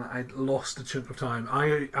realising that I'd lost a chunk of time.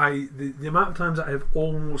 The amount of times that I've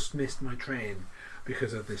almost missed my train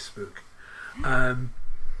because of this book.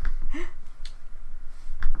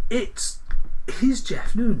 He's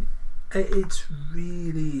Jeff Noon. It's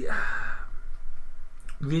really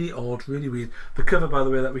odd, really weird. The cover, by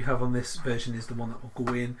the way, that we have on this version is the one that will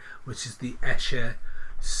go in, which is the Escher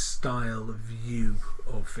style view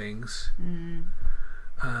of things.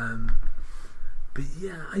 But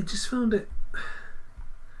yeah, I just found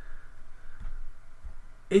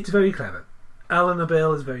it's very clever. Eleanor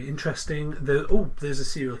Bale is very interesting. There's a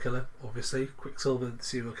serial killer, obviously. Quicksilver, the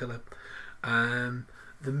serial killer.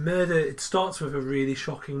 The murder, it starts with a really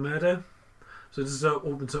shocking murder. So it just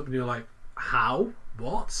opens up and you're like, how?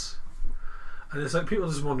 What? And it's like people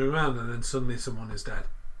just wandering around and then suddenly someone is dead.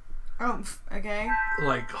 Oh, okay.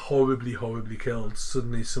 Like horribly, horribly killed.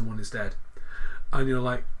 Suddenly someone is dead. And you're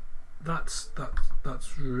like, that's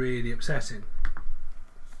really upsetting.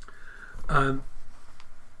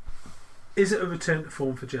 Is it a return to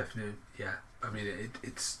form for Jeff Noon? Yeah. I mean,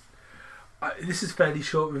 it's this is fairly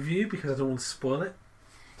short review because I don't want to spoil it.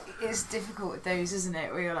 It's difficult with those, isn't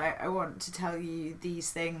it? Where you're like, I want to tell you these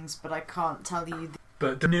things, but I can't tell you.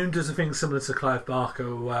 But Noon does a thing similar to Clive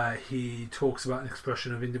Barker, where he talks about an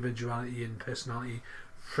expression of individuality and personality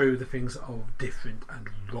through the things that are different and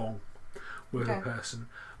wrong with a person.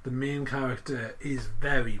 The main character is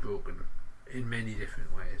very broken in many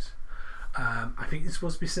different ways. I think he's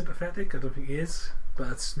supposed to be sympathetic. I don't think he is, but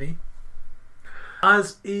that's me.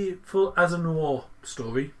 As a noir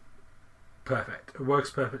story, perfect. It works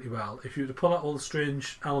perfectly well. If you were to pull out all the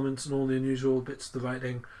strange elements and all the unusual bits of the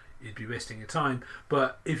writing, you'd be wasting your time.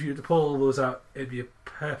 But if you were to pull all those out, it'd be a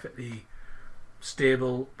perfectly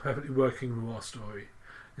stable, perfectly working noir story.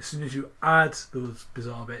 As soon as you add those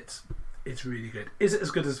bizarre bits, it's really good. Is it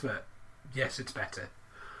as good as Vert? Yes, it's better.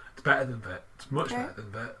 It's better than Vert. It's much better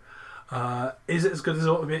than Vert. Is it as good as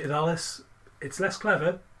Automated Alice? It's less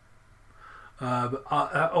clever. But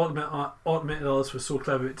Automated Alice was so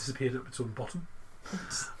clever it disappeared up its own bottom.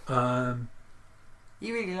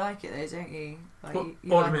 You really like it though, don't you? Like, you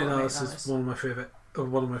Automated like Alice is one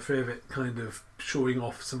of my favourite kind of showing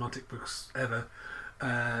off semantic books ever.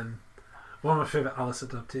 One of my favourite Alice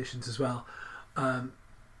adaptations as well.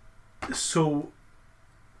 So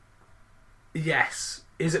yes,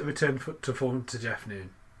 is it return to form to Jeff Noon?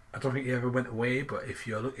 I don't think he ever went away, but if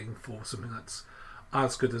you're looking for something that's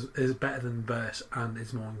as good as is better than Bert and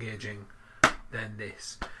is more engaging than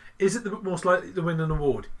this, Is it the book most likely to win an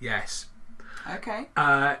award? Yes. Okay.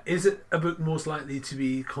 Is it a book most likely to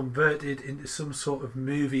be converted into some sort of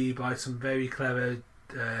movie by some very clever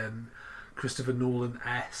Christopher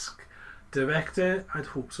Nolan-esque director? I'd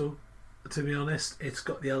hope so, to be honest. It's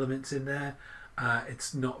got the elements in there.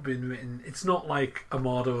 It's not been written. It's not like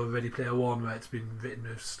Armada or Ready Player One, where it's been written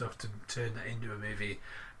with stuff to turn that into a movie.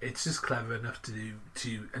 It's just clever enough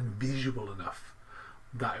and visual enough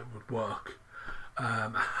that it would work.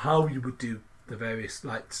 How you would do the various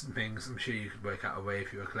lights and things, I'm sure you could work out a way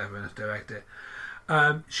if you were a clever enough director.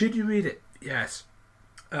 Should you read it? Yes.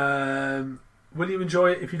 Will you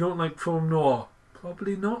enjoy it if you don't like film noir?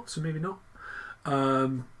 Probably not, so maybe not.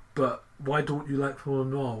 But why don't you like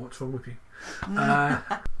film noir? What's wrong with you?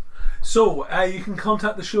 So you can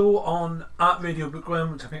contact the show on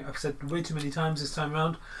 @RadioBookworm, which I think I've said way too many times this time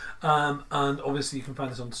around, and obviously you can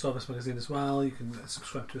find us on Starburst Magazine as well. You can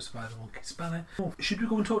subscribe to us via the Monkey Spanner. Should we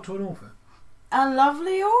go and talk to an author? A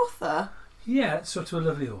lovely author. Yeah, let's talk to a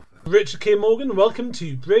lovely author. Richard K. Morgan, welcome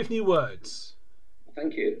to Brave New Words.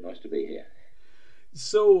 Thank you, nice to be here.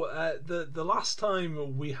 So the last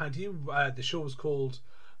time we had you, the show was called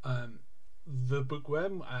The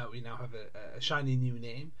Bookworm. We now have a shiny new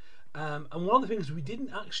name. And one of the things we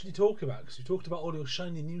didn't actually talk about, because we talked about all your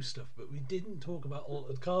shiny new stuff, but we didn't talk about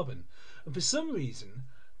Altered Carbon. And for some reason,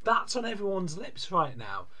 that's on everyone's lips right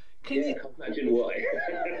now. I can't imagine why.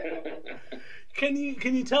 Can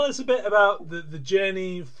you tell us a bit about the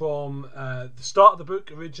journey from the start of the book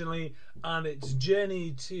originally and its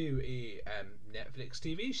journey to a Netflix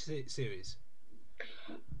TV series?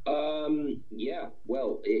 Yeah,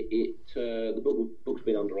 well, the book's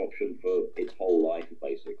been under option for its whole life,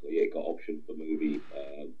 basically. It got optioned for movie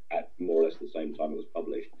at more or less the same time it was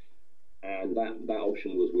published. And that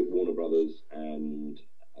option was with Warner Brothers and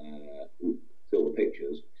Silver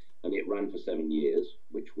Pictures. And it ran for 7 years,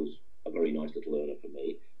 which was a very nice little earner for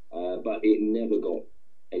me. But it never got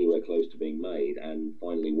anywhere close to being made. And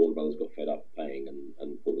finally, Warner Brothers got fed up paying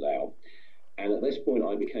and pulled out. And at this point,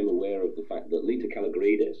 I became aware of the fact that Lita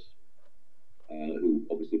Kalogridis, who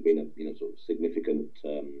obviously been a sort of significant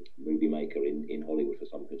movie maker in Hollywood for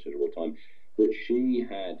some considerable time, that she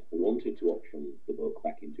had wanted to option the book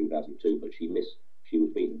back in 2002, but she was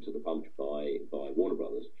beaten to the punch by Warner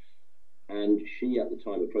Brothers. And she at the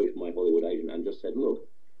time approached my Hollywood agent and just said, look,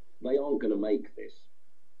 they aren't going to make this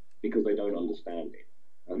because they don't understand it.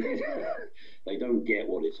 And they don't get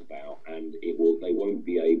what it's about, and they won't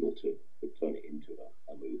be able to turn it into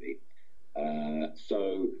a movie.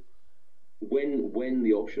 So when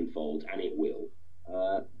the option folds, and it will,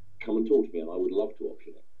 come and talk to me, and I would love to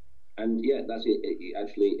option it. And yeah, that's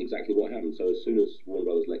actually exactly what happened. So as soon as Warner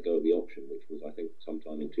Brothers let go of the option, which was I think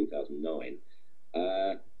sometime in 2009,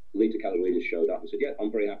 Lita Kalogridis showed up and said, yeah,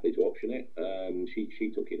 I'm very happy to option it. She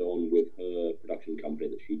took it on with her production company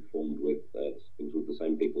that she'd formed with, it was with the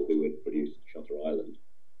same people who had produced Shutter Island.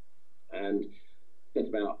 And set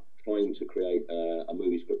about trying to create a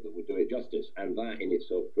movie script that would do it justice. And that in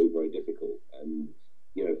itself proved very difficult. And,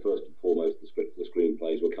 first and foremost, the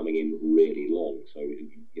screenplays were coming in really long. So,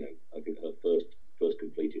 I think her first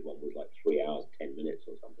completed one was like 3 hours, 10 minutes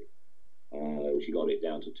or something. She got it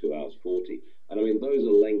down to 2 hours 40. And I mean, those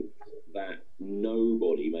are lengths that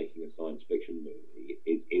nobody making a science fiction movie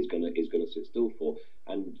is going to sit still for.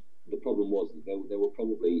 And the problem was that there were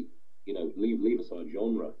probably, leave aside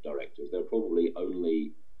genre directors, there were probably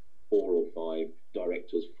only 4 or 5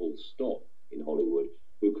 directors full stop in Hollywood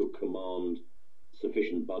who could command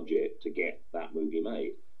sufficient budget to get that movie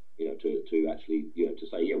made. To actually, to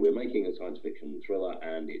say, yeah, we're making a science fiction thriller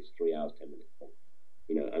and it's 3 hours, 10 minutes long.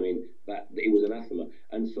 That it was anathema.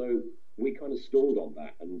 And so we kind of stalled on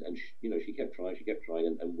that, and she kept trying,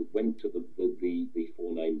 and we went to the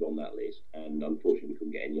 4 names on that list, and unfortunately we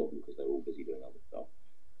couldn't get any of them because they were all busy doing other stuff.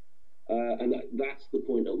 And that's the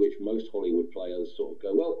point at which most Hollywood players sort of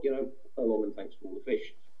go, well, so long and thanks for all the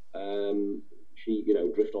fish. She,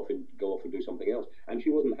 drift off and go off and do something else, and she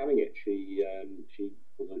wasn't having it. She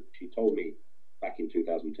told me back in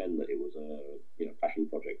 2010 that it was a passion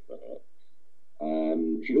project for her.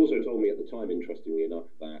 She'd also told me at the time, interestingly enough,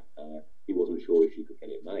 that he wasn't sure if she could get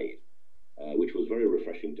it made, which was very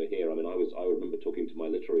refreshing to hear. I mean, I remember talking to my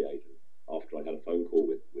literary agent after I had a phone call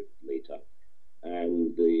with Lita,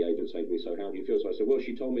 and the agent saying to me, so how do you feel? So I said, well,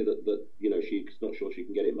 she told me that she's not sure she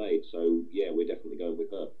can get it made, so yeah, we're definitely going with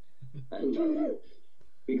her. And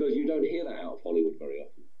because you don't hear that out of Hollywood very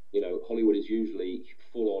often. Hollywood is usually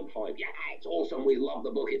full on hype. Yeah, it's awesome, we love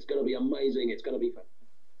the book, it's going to be amazing, it's going to be fun.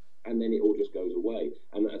 And then it all just goes away.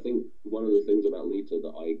 And I think one of the things about Lita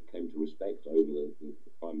that I came to respect over the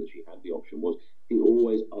time that she had the option was she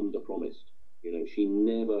always under-promised. She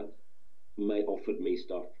never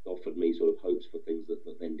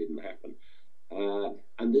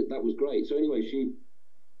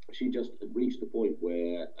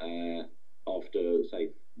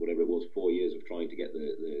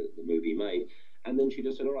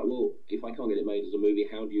I can't get it made as a movie.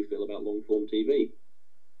 How do you feel about long form TV?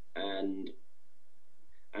 And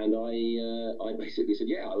I basically said,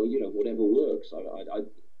 yeah, whatever works.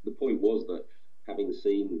 The point was that having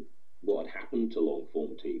seen what had happened to long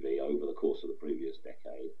form TV over the course of the previous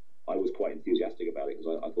decade, I was quite enthusiastic about it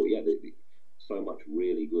because I thought, yeah, there'd be so much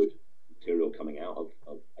really good material coming out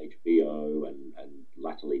of HBO and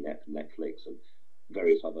latterly Netflix and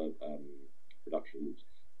various other productions.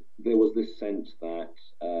 There was this sense that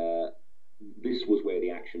this was where the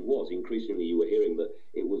action was. Increasingly, you were hearing that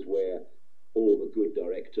it was where all the good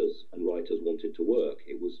directors and writers wanted to work.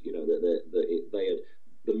 It was, they had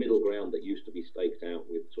the middle ground that used to be staked out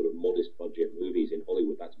with sort of modest budget movies in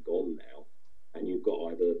Hollywood. That's gone now, and you've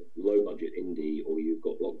got either low budget indie or you've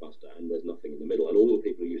got blockbuster, and there's nothing in the middle. And all the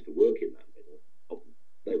people who used to work in that middle,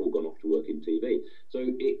 they've all gone off to work in TV. So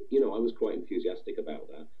I was quite enthusiastic about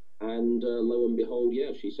that. And lo and behold,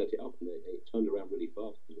 yeah, she set it up, and it turned around really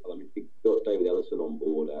fast. I mean, we got David Ellison on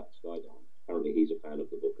board at Skydance. Apparently, he's a fan of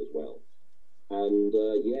the book as well. And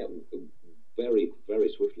very, very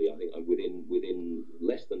swiftly, I think within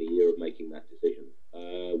less than a year of making that decision,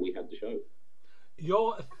 we had the show.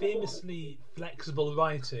 You're a famously flexible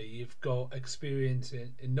writer. You've got experience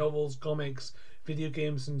in novels, comics, video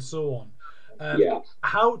games, and so on.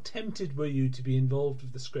 How tempted were you to be involved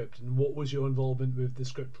with the script, and what was your involvement with the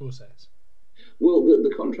script process? Well,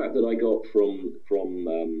 the contract that I got from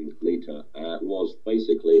Lita was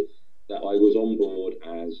basically that I was on board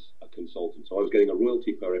as a consultant. So I was getting a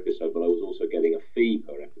royalty per episode, but I was also getting a fee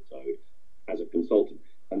per episode as a consultant.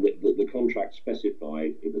 And the contract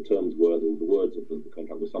specified, the terms were, the words of the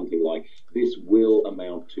contract were something like, this will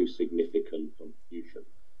amount to significant contribution.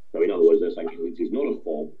 So in other words, they're saying this is not a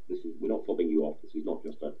fob. We're not fobbing you off. This is not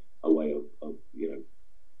just a way of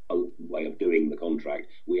a way of doing the contract.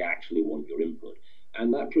 We actually want your input,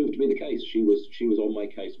 and that proved to be the case. She was on my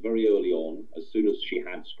case very early on. As soon as she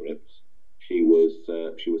had scripts, she was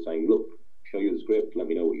saying, look, show you the script. Let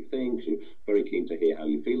me know what you think. She's very keen to hear how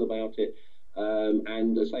you feel about it.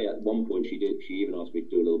 And I say at one point she even asked me to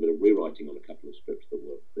do a little bit of rewriting on a couple of scripts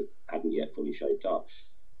that hadn't yet fully shaped up.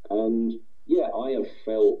 And yeah, I have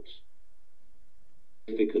felt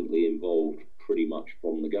significantly involved pretty much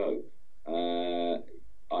from the go.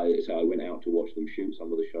 I went out to watch them shoot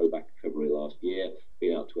some of the show back in February last year.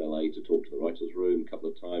 Been out to LA to talk to the writers' room a couple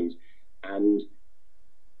of times, and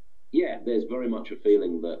yeah, there's very much a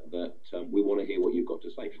feeling that we want to hear what you've got to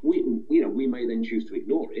say. We may then choose to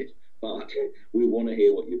ignore it, but we want to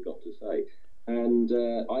hear what you've got to say. And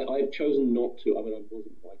I've chosen not to. I mean, I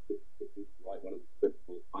wasn't like to write one of the scripts.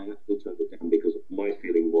 I actually turned it down because my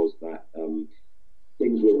feeling was that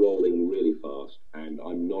things were rolling really fast, and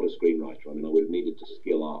I'm not a screenwriter. I mean, I would have needed to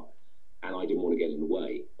skill up, and I didn't want to get in the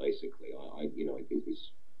way. Basically,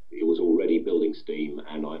 it was already building steam,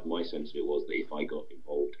 and my sense of it was that if I got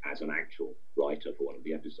involved as an actual writer for one of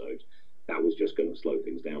the episodes, that was just going to slow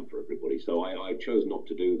things down for everybody. So I chose not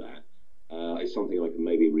to do that. It's something I can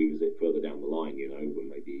maybe revisit further down the line, when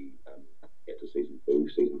maybe get to season 2,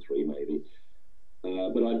 season 3 maybe.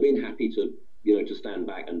 But I've been happy to stand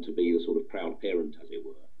back and to be the sort of proud parent, as it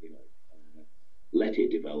were, let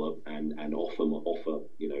it develop and offer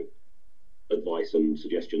advice and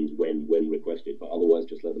suggestions when requested, but otherwise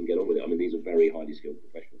just let them get on with it. I mean, these are very highly skilled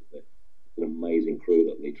professionals. They're an amazing crew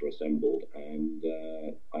that Lita assembled, and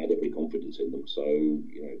I had every confidence in them. So,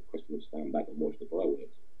 question of stand back and watch the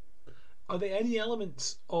fireworks. Are there any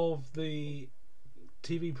elements of the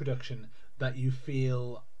TV production that you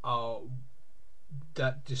feel are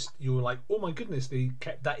that just you were like, oh my goodness, they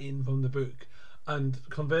kept that in from the book? And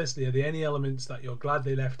conversely, are there any elements that you're glad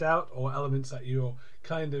they left out, or elements that you're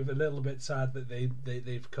kind of a little bit sad that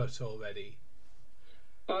they've cut already?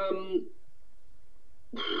 I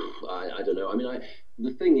don't know. I mean,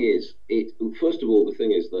 the thing is, first of all, the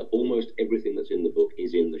thing is that almost everything that's in the book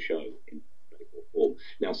is in the show in medical form.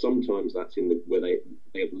 Now, sometimes that's where they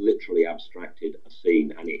have literally abstracted a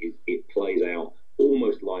scene, and it plays out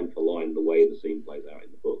almost line for line the way the scene plays out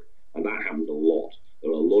in the book, and that happens a lot. There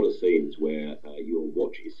are a lot of scenes where you're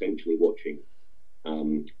essentially watching,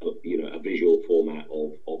 a visual format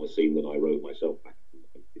of a scene that I wrote myself back and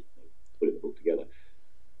put the book together.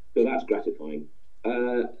 So that's gratifying.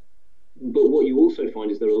 But what you also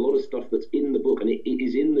find is there are a lot of stuff that's in the book, and it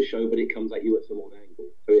is in the show, but it comes at you at some odd angle.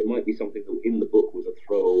 So it might be something that in the book was a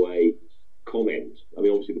throwaway comment. I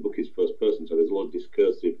mean, obviously the book is first person, so there's a lot of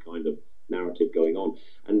discursive kind of narrative going on,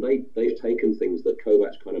 and they've taken things that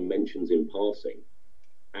Kovacs kind of mentions in passing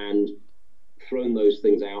and thrown those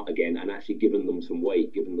things out again and actually given them some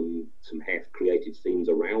weight, given them some heft, created scenes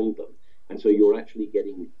around them, and so you're actually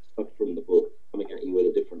getting stuff from the book coming at you at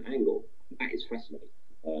a different angle. That is fascinating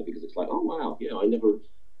because it's like, oh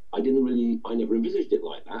I never envisaged it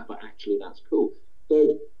like that, but actually that's cool.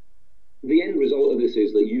 So the end result of this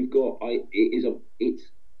is that you've got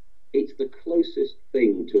it's the closest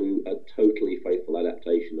thing to a totally faithful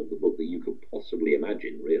adaptation of the book that you could possibly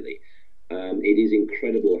imagine, really. It is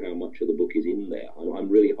incredible how much of the book is in there. I'm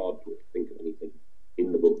really hard put to think of anything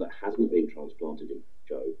in the book that hasn't been transplanted into the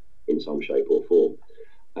show in some shape or form.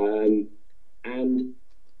 And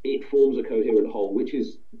it forms a coherent whole, which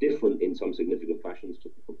is different in some significant fashions to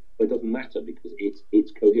the book, but it doesn't matter because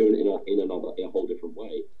it's coherent in a whole different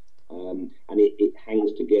way. And it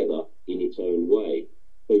hangs together in its own way.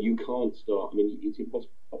 So you can't start. I mean, it's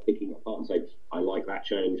impossible to start picking apart and say, "I like that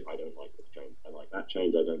change. I don't like this change. I like that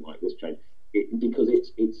change. I don't like this change," because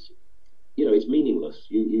it's meaningless.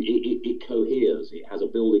 It coheres. It has a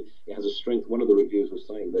building. It has a strength. One of the reviews was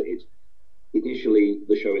saying that initially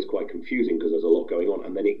the show is quite confusing because there's a lot going on,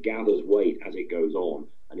 and then it gathers weight as it goes on,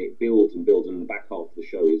 and it builds and builds. And the back half of the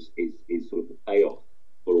show is sort of the payoff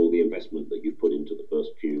for all the investment that you've put into the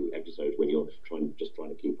first few episodes when you're trying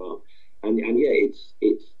to keep up. And yeah,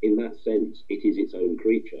 it's in that sense, it is its own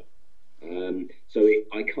creature. So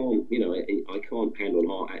I can't hand on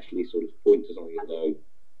heart actually sort of point to something and go,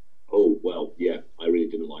 oh well, yeah, I really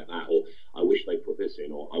didn't like that, or I wish they put this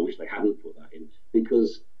in, or I wish they hadn't put that in,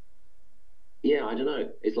 because yeah, I don't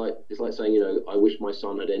know. It's like saying, I wish my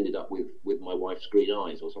son had ended up with my wife's green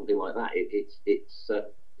eyes or something like that. It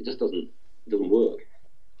just doesn't work.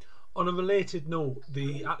 On a related note,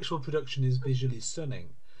 the actual production is visually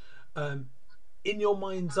stunning. In your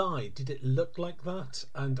mind's eye, did it look like that?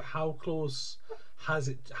 And how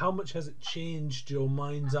much has it changed your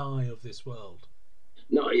mind's eye of this world?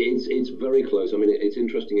 No, it's very close. I mean, it's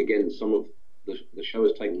interesting. Again, some of the show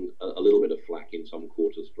has taken a little bit of flack in some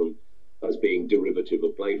quarters from as being derivative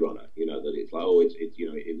of Blade Runner. That it's like,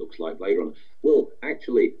 it looks like Blade Runner. Well,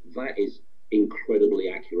 actually, that is incredibly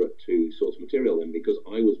accurate to source material then, because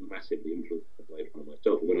I was massively influenced by Blade Runner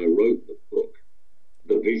myself. When I wrote the book,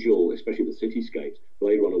 the visual, especially the cityscapes,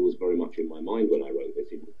 Blade Runner was very much in my mind when I wrote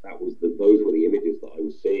this. Those were the images that I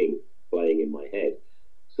was seeing playing in my head.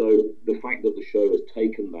 So the fact that the show has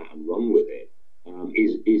taken that and run with it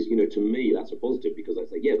is to me, that's a positive, because I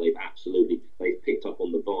say, yeah, they've picked up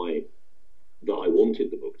on the vibe that I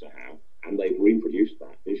wanted the book to have, and they've reproduced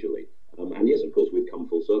that visually. And yes, of course, we've come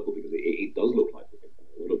full circle, because it does look like Blade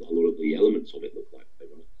Runner. A lot of the elements of it look like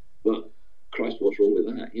Blade Runner. But Christ, what's wrong with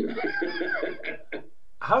that?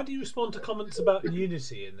 How do you respond to comments about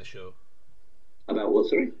nudity in the show? About what,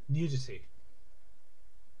 sorry? Nudity.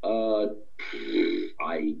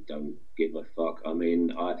 I don't give a fuck. I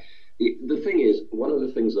mean, the thing is, one of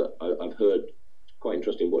the things that I've heard quite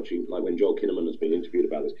interesting watching, like when Joel Kinnaman has been interviewed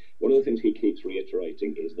about this, one of the things he keeps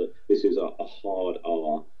reiterating is that this is a hard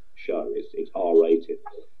R show. It's R rated,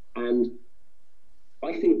 and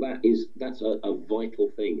I think that's a vital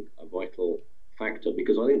thing, a vital factor,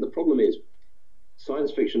 because I think the problem is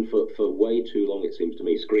science fiction for way too long, it seems to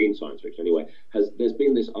me, screen science fiction anyway, there's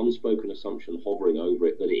been this unspoken assumption hovering over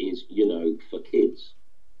it that it is, for kids.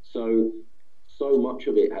 So much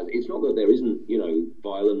of it it's not that there isn't,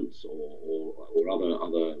 violence or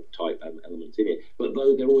other type elements in it, but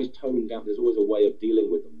though they're always toned down, there's always a way of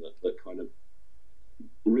dealing with them that kind of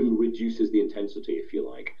reduces the intensity, if you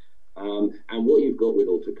like. And what you've got with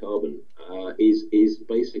Altered Carbon is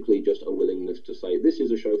basically just a willingness to say, this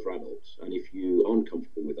is a show for adults, and if you aren't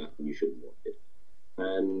comfortable with that, then you shouldn't watch it.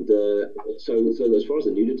 And so as far as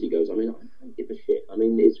the nudity goes, I mean, I don't give a shit. I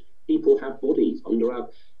mean, people have bodies under our.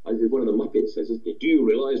 One of the Muppets says, "Do you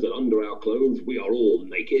realise that under our clothes we are all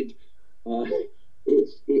naked?"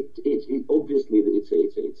 It's obviously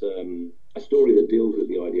it's a story that deals with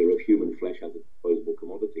the idea of human flesh as a disposable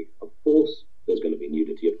commodity. Of course, there's going to be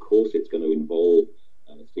nudity. Of course, it's going to involve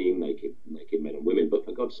seeing naked men and women. But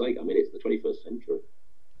for God's sake, I mean, it's the 21st century.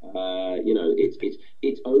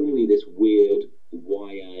 It's only this weird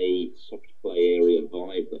YA soft play area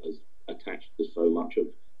vibe that has attached to so much of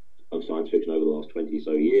science fiction over the last 20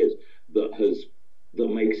 so years that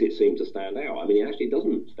makes it seem to stand out. I mean, it actually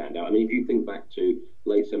doesn't stand out. I mean, if you think back to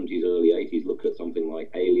late 70s, early 80s, look at something like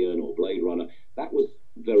Alien or Blade Runner, that was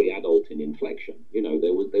very adult in inflection.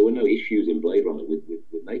 There were no issues in Blade Runner with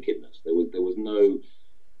nakedness. There was no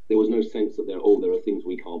sense that there are things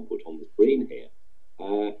we can't put on the screen here.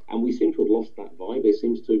 And we seem to have lost that vibe. There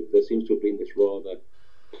seems to have been this rather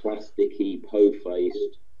plasticky,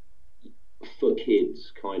 po-faced, for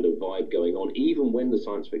kids kind of vibe going on, even when the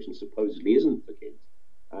science fiction supposedly isn't for kids.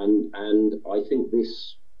 And I think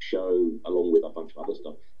this show, along with a bunch of other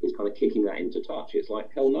stuff, is kind of kicking that into touch. It's like,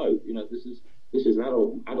 hell no, this is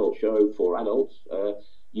an adult show for adults,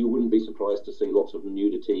 you wouldn't be surprised to see lots of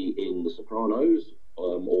nudity in The Sopranos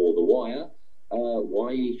or The Wire.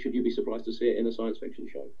 Why should you be surprised to see it in a science fiction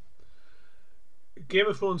show? Game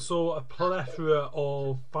of Thrones saw a plethora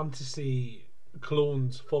of fantasy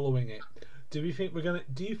clones following it. Do you think we're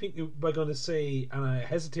gonna see, and I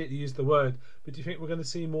hesitate to use the word, but do you think we're gonna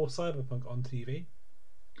see more cyberpunk on TV?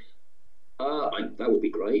 That would be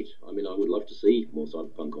great. I mean, I would love to see more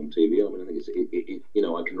cyberpunk on TV. I mean, I think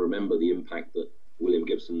I can remember the impact that William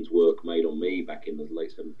Gibson's work made on me back in the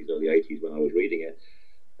late 70s, early 80s when I was reading it,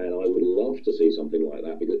 and I would love to see something like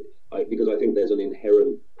that because I think there's an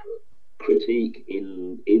inherent critique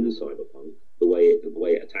in cyberpunk, the way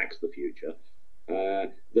it attacks the future,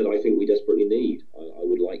 that I think we desperately need. I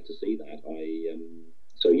would like to see that.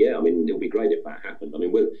 So yeah, I mean, it would be great if that happened. I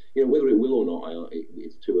mean, whether it will or not,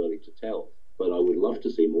 it's too early to tell. But I would love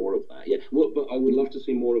to see more of that. Yeah, but I would love to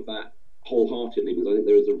see more of that wholeheartedly, because I think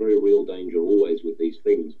there is a very real danger always with these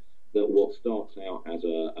things that what starts out as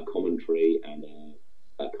a commentary and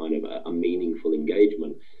a kind of a meaningful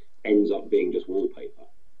engagement ends up being just wallpaper.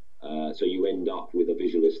 So you end up with a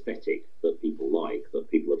visual aesthetic that people like,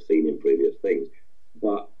 that people have seen in previous things,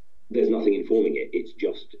 but there's nothing informing it. It's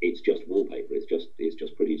just wallpaper. It's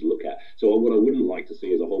just pretty to look at. So what I wouldn't like to see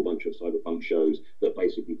is a whole bunch of cyberpunk shows that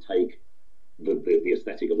basically take the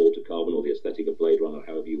aesthetic of Altered Carbon or the aesthetic of Blade Runner,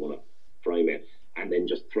 however you want to frame it, and then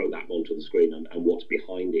just throw that onto the screen, and what's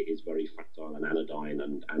behind it is very factile and anodyne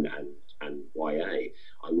and YA.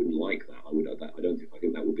 I wouldn't like that. I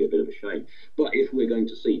think that would be a bit of a shame. But if we're going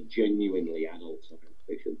to see genuinely adult science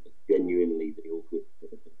fiction that genuinely deals with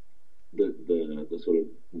the sort of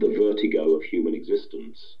the vertigo of human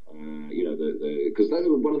existence, because that's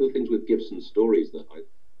one of the things with Gibson's stories that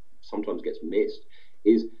sometimes gets missed,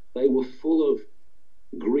 is they were full of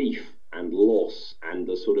grief and loss and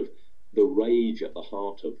the rage at the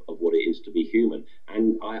heart of what it is to be human.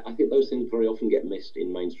 And I think those things very often get missed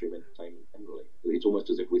in mainstream entertainment generally. It's almost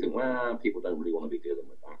as if we think, people don't really want to be dealing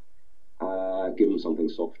with that. Give them something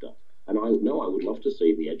softer. And I would love to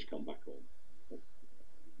see The Edge come back on.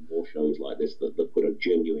 More shows like this that put a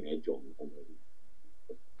genuine edge on them.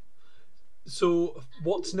 So,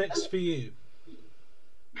 what's next for you?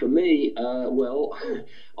 For me,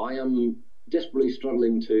 I am desperately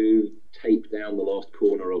struggling to tape down the last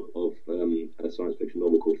corner of a science fiction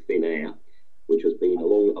novel called Thin Air, which has been a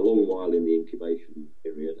long while in the incubation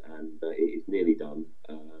period, and it is nearly done.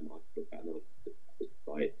 I've put about another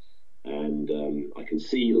site, and I can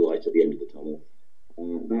see the light at the end of the tunnel.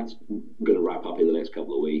 That's going to wrap up in the next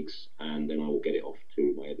couple of weeks, and then I will get it off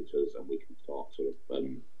to my editors, and we can start sort of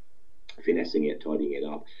finessing it, tidying it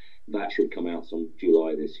up. That should come out some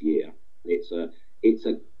July this year. It's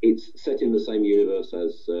set in the same universe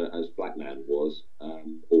as Black Man was,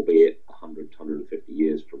 albeit 150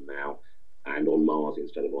 years from now, and on Mars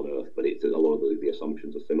instead of on Earth. But a lot of the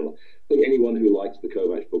assumptions are similar. I think anyone who likes the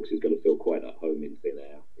Kovacs books is going to feel quite at home in Thin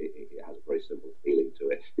Air. It has a very simple feeling to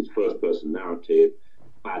it. It's first-person narrative,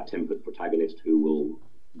 bad-tempered protagonist who will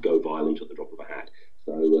go violent at the drop of a hat.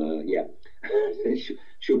 So yeah, it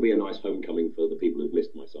should be a nice homecoming for the people who've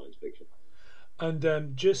missed my science fiction.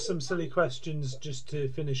 And just some silly questions just to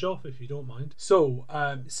finish off, if you don't mind. So,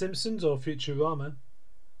 Simpsons or Futurama?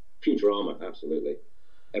 Futurama, absolutely.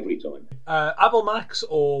 Every time. Apple Macs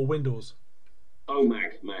or Windows? Oh,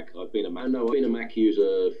 Mac. I've been a Mac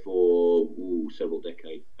user for several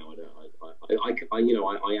decades now.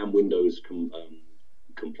 I am Windows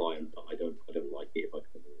compliant, but I don't like it if I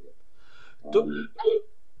can avoid it.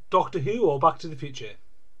 Doctor Who or Back to the Future?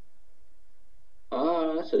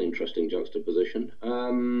 That's an interesting juxtaposition.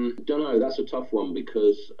 Don't know. That's a tough one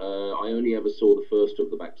because I only ever saw the first of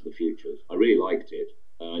the Back to the Futures. I really liked it.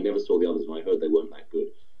 I never saw the others, and I heard they weren't that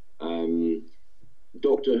good.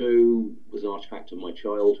 Doctor Who was an artifact of my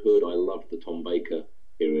childhood. I loved the Tom Baker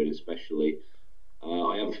period especially.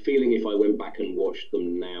 I have a feeling if I went back and watched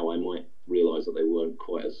them now, I might realise that they weren't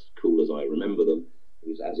quite as cool as I remember them,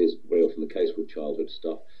 as is very often the case with childhood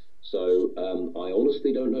stuff. So I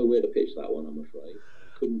honestly don't know where to pitch that one, I'm afraid.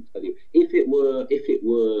 I couldn't tell you. If it were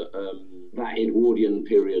that Edwardian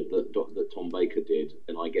period that Tom Baker did,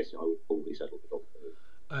 then I guess I would probably settle for Doctor Who.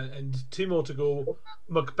 And two more to go.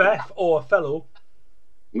 Macbeth or Othello?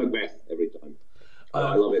 Macbeth every time.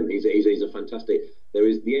 I love him. He's a fantastic. There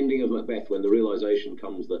is the ending of Macbeth when the realization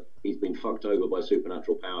comes that he's been fucked over by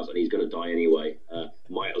supernatural powers and he's going to die anyway.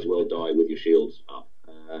 Might as well die with your shields up.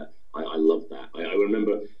 I love that. I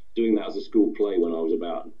remember doing that as a school play when I was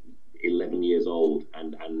about 11 years old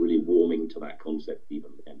and really warming to that concept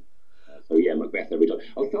even then. So yeah, Macbeth every time.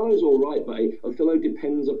 Othello's all right, but Othello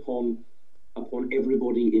depends upon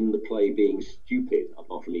everybody in the play being stupid,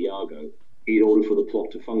 apart from Iago. in order for the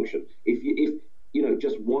plot to function. If you know,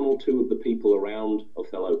 just one or two of the people around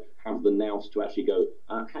Othello have the nous to actually go,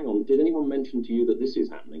 hang on, did anyone mention to you that this is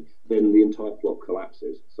happening? Then the entire plot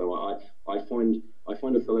collapses. So I find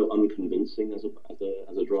Othello unconvincing as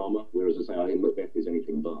a drama, whereas I say I think Macbeth is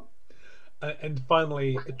anything but. And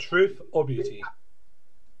finally, truth or beauty?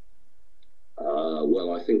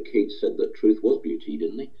 Well, I think Keats said that truth was beauty,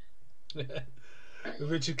 didn't he?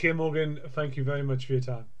 Richard K. Morgan, thank you very much for your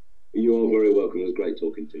time. You are very welcome. It was great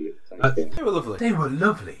talking to you. Thanks. They were lovely. They were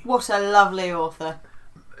lovely. What a lovely author.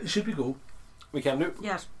 Should we go? We can do.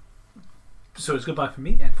 Yes. So it's goodbye from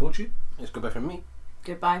me and Fortune. It's goodbye from me.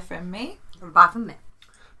 Goodbye from me. Bye from me.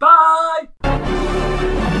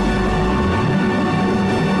 Bye!